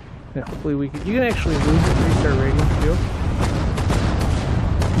 Yeah, hopefully we can. You can actually lose your 3-star rating too.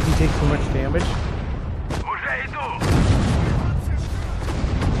 If you take too much damage. Уже иду!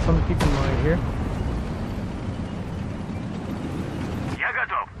 Something to keep in mind here. Я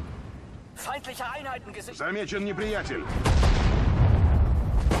готов! Feindliche Einheiten gesichtet. Замечен неприятель.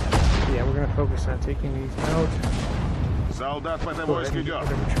 Yeah, we're gonna focus on taking these out. Солдат ПТ Go ahead войск and get идет.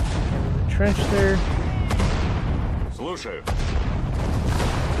 whatever troops we can in the trench there. Слушаю.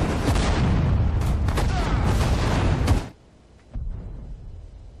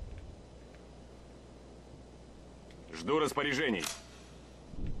 Жду распоряжений.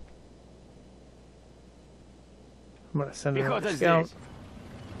 I'm gonna send another Пехота scout. здесь.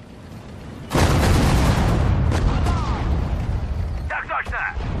 Так точно!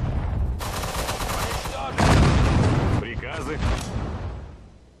 Приказы.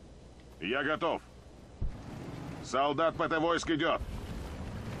 Я готов. Солдат ПТ войск идет.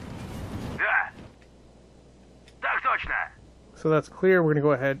 Да! Так точно! So that's clear. We're gonna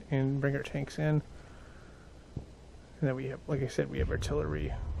go ahead and bring our tanks in. And then we have, like I said, we have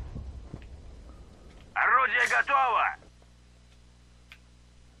artillery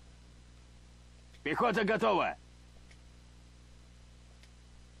Пехота готова!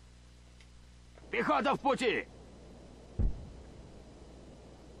 Пехота в пути!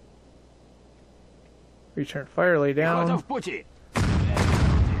 Return fire, lay Пехота down. в пути!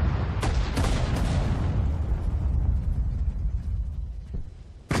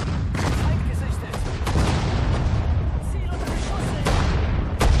 Feind gesichtet. Ziel unter Beschuss.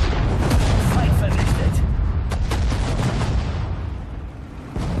 Feind vernichtet.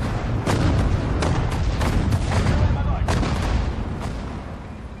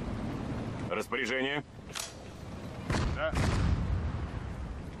 Распоряжение. Да.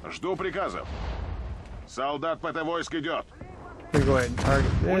 Жду приказов. Солдат ПТ войск идет. We go ahead and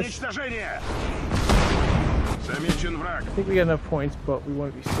target this. Уничтожение! Замечен враг. I think we got enough points, but we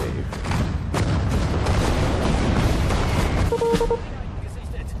want to be safe.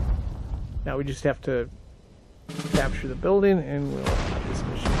 Gesichtet. Now we just have to capture the building, and we'll have this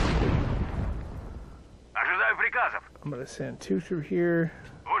mission complete. Ожидаю приказов. I'm going to send 2 through here.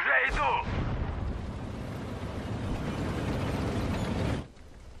 Уже иду.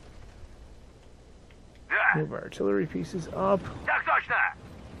 Да, Move our artillery pieces up. так точно.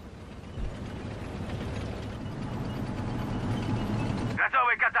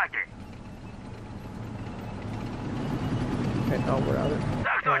 Готовы к атаке. And oh, we're out of,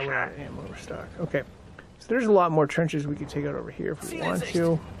 yeah, we're out of ammo. We're stuck. Okay. So there's a lot more trenches we could take out over here if we want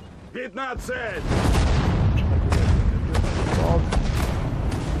to. Видна цель! Involved.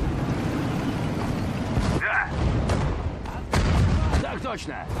 Да, Так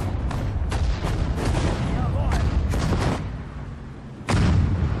точно!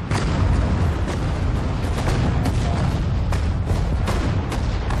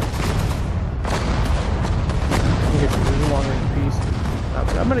 We'll get to the long range piece.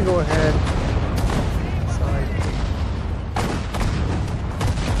 But I'm going to go ahead. Side.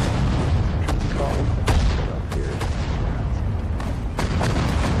 Called. Up here.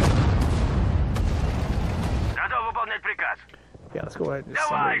 готов выполнять приказ. Yeah, let's go ahead and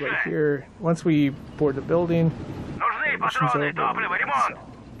assemble it right here. Once we board the building, Нужны mission's патроны, over. топливо, ремонт.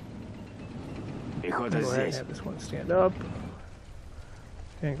 Пехота Go ahead and здесь. have this one stand up.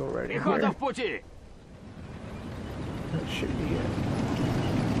 And go right in Пехота here. в пути! That should be it.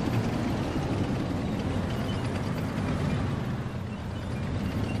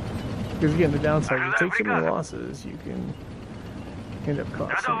 Because again, the downside, if you take so many losses, you can end up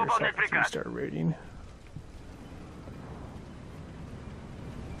costing yourself a 3-star rating.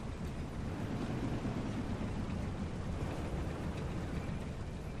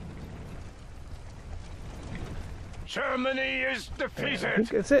 Germany is And I think defeated.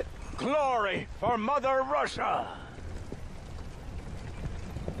 that's it. Glory for Mother Russia.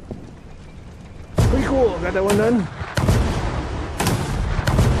 Pretty cool. Got that one done.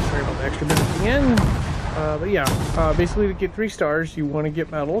 Sorry about the extra bit at the end. But yeah, basically to get 3 stars, you want to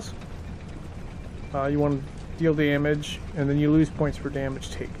get medals. You want to deal damage, and then you lose points for damage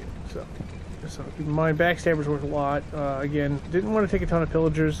taken. So keep in mind, backstabber's worth a lot. Again, didn't want to take a ton of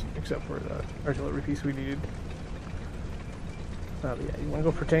pillagers, except for the artillery piece we needed. But yeah, you want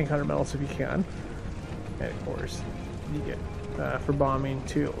to go for tank hunter medals if you can. And of course, you get for bombing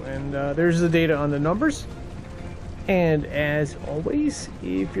too. And there's the data on the numbers. And as always,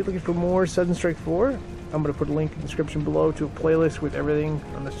 if you're looking for more Sudden Strike 4, I'm going to put a link in the description below to a playlist with everything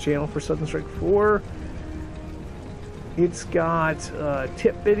on this channel for Sudden Strike 4. It's got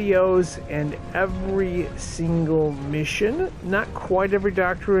tip videos and every single mission. Not quite every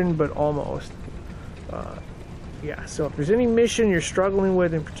doctrine, but almost. Yeah, so if there's any mission you're struggling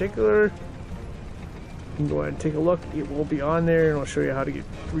with in particular, you can go ahead and take a look. It will be on there, and I'll show you how to get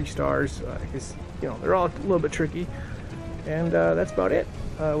 3 stars, because, you know, they're all a little bit tricky. And that's about it.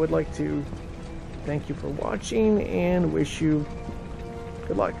 I would like to thank you for watching and wish you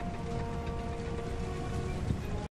good luck.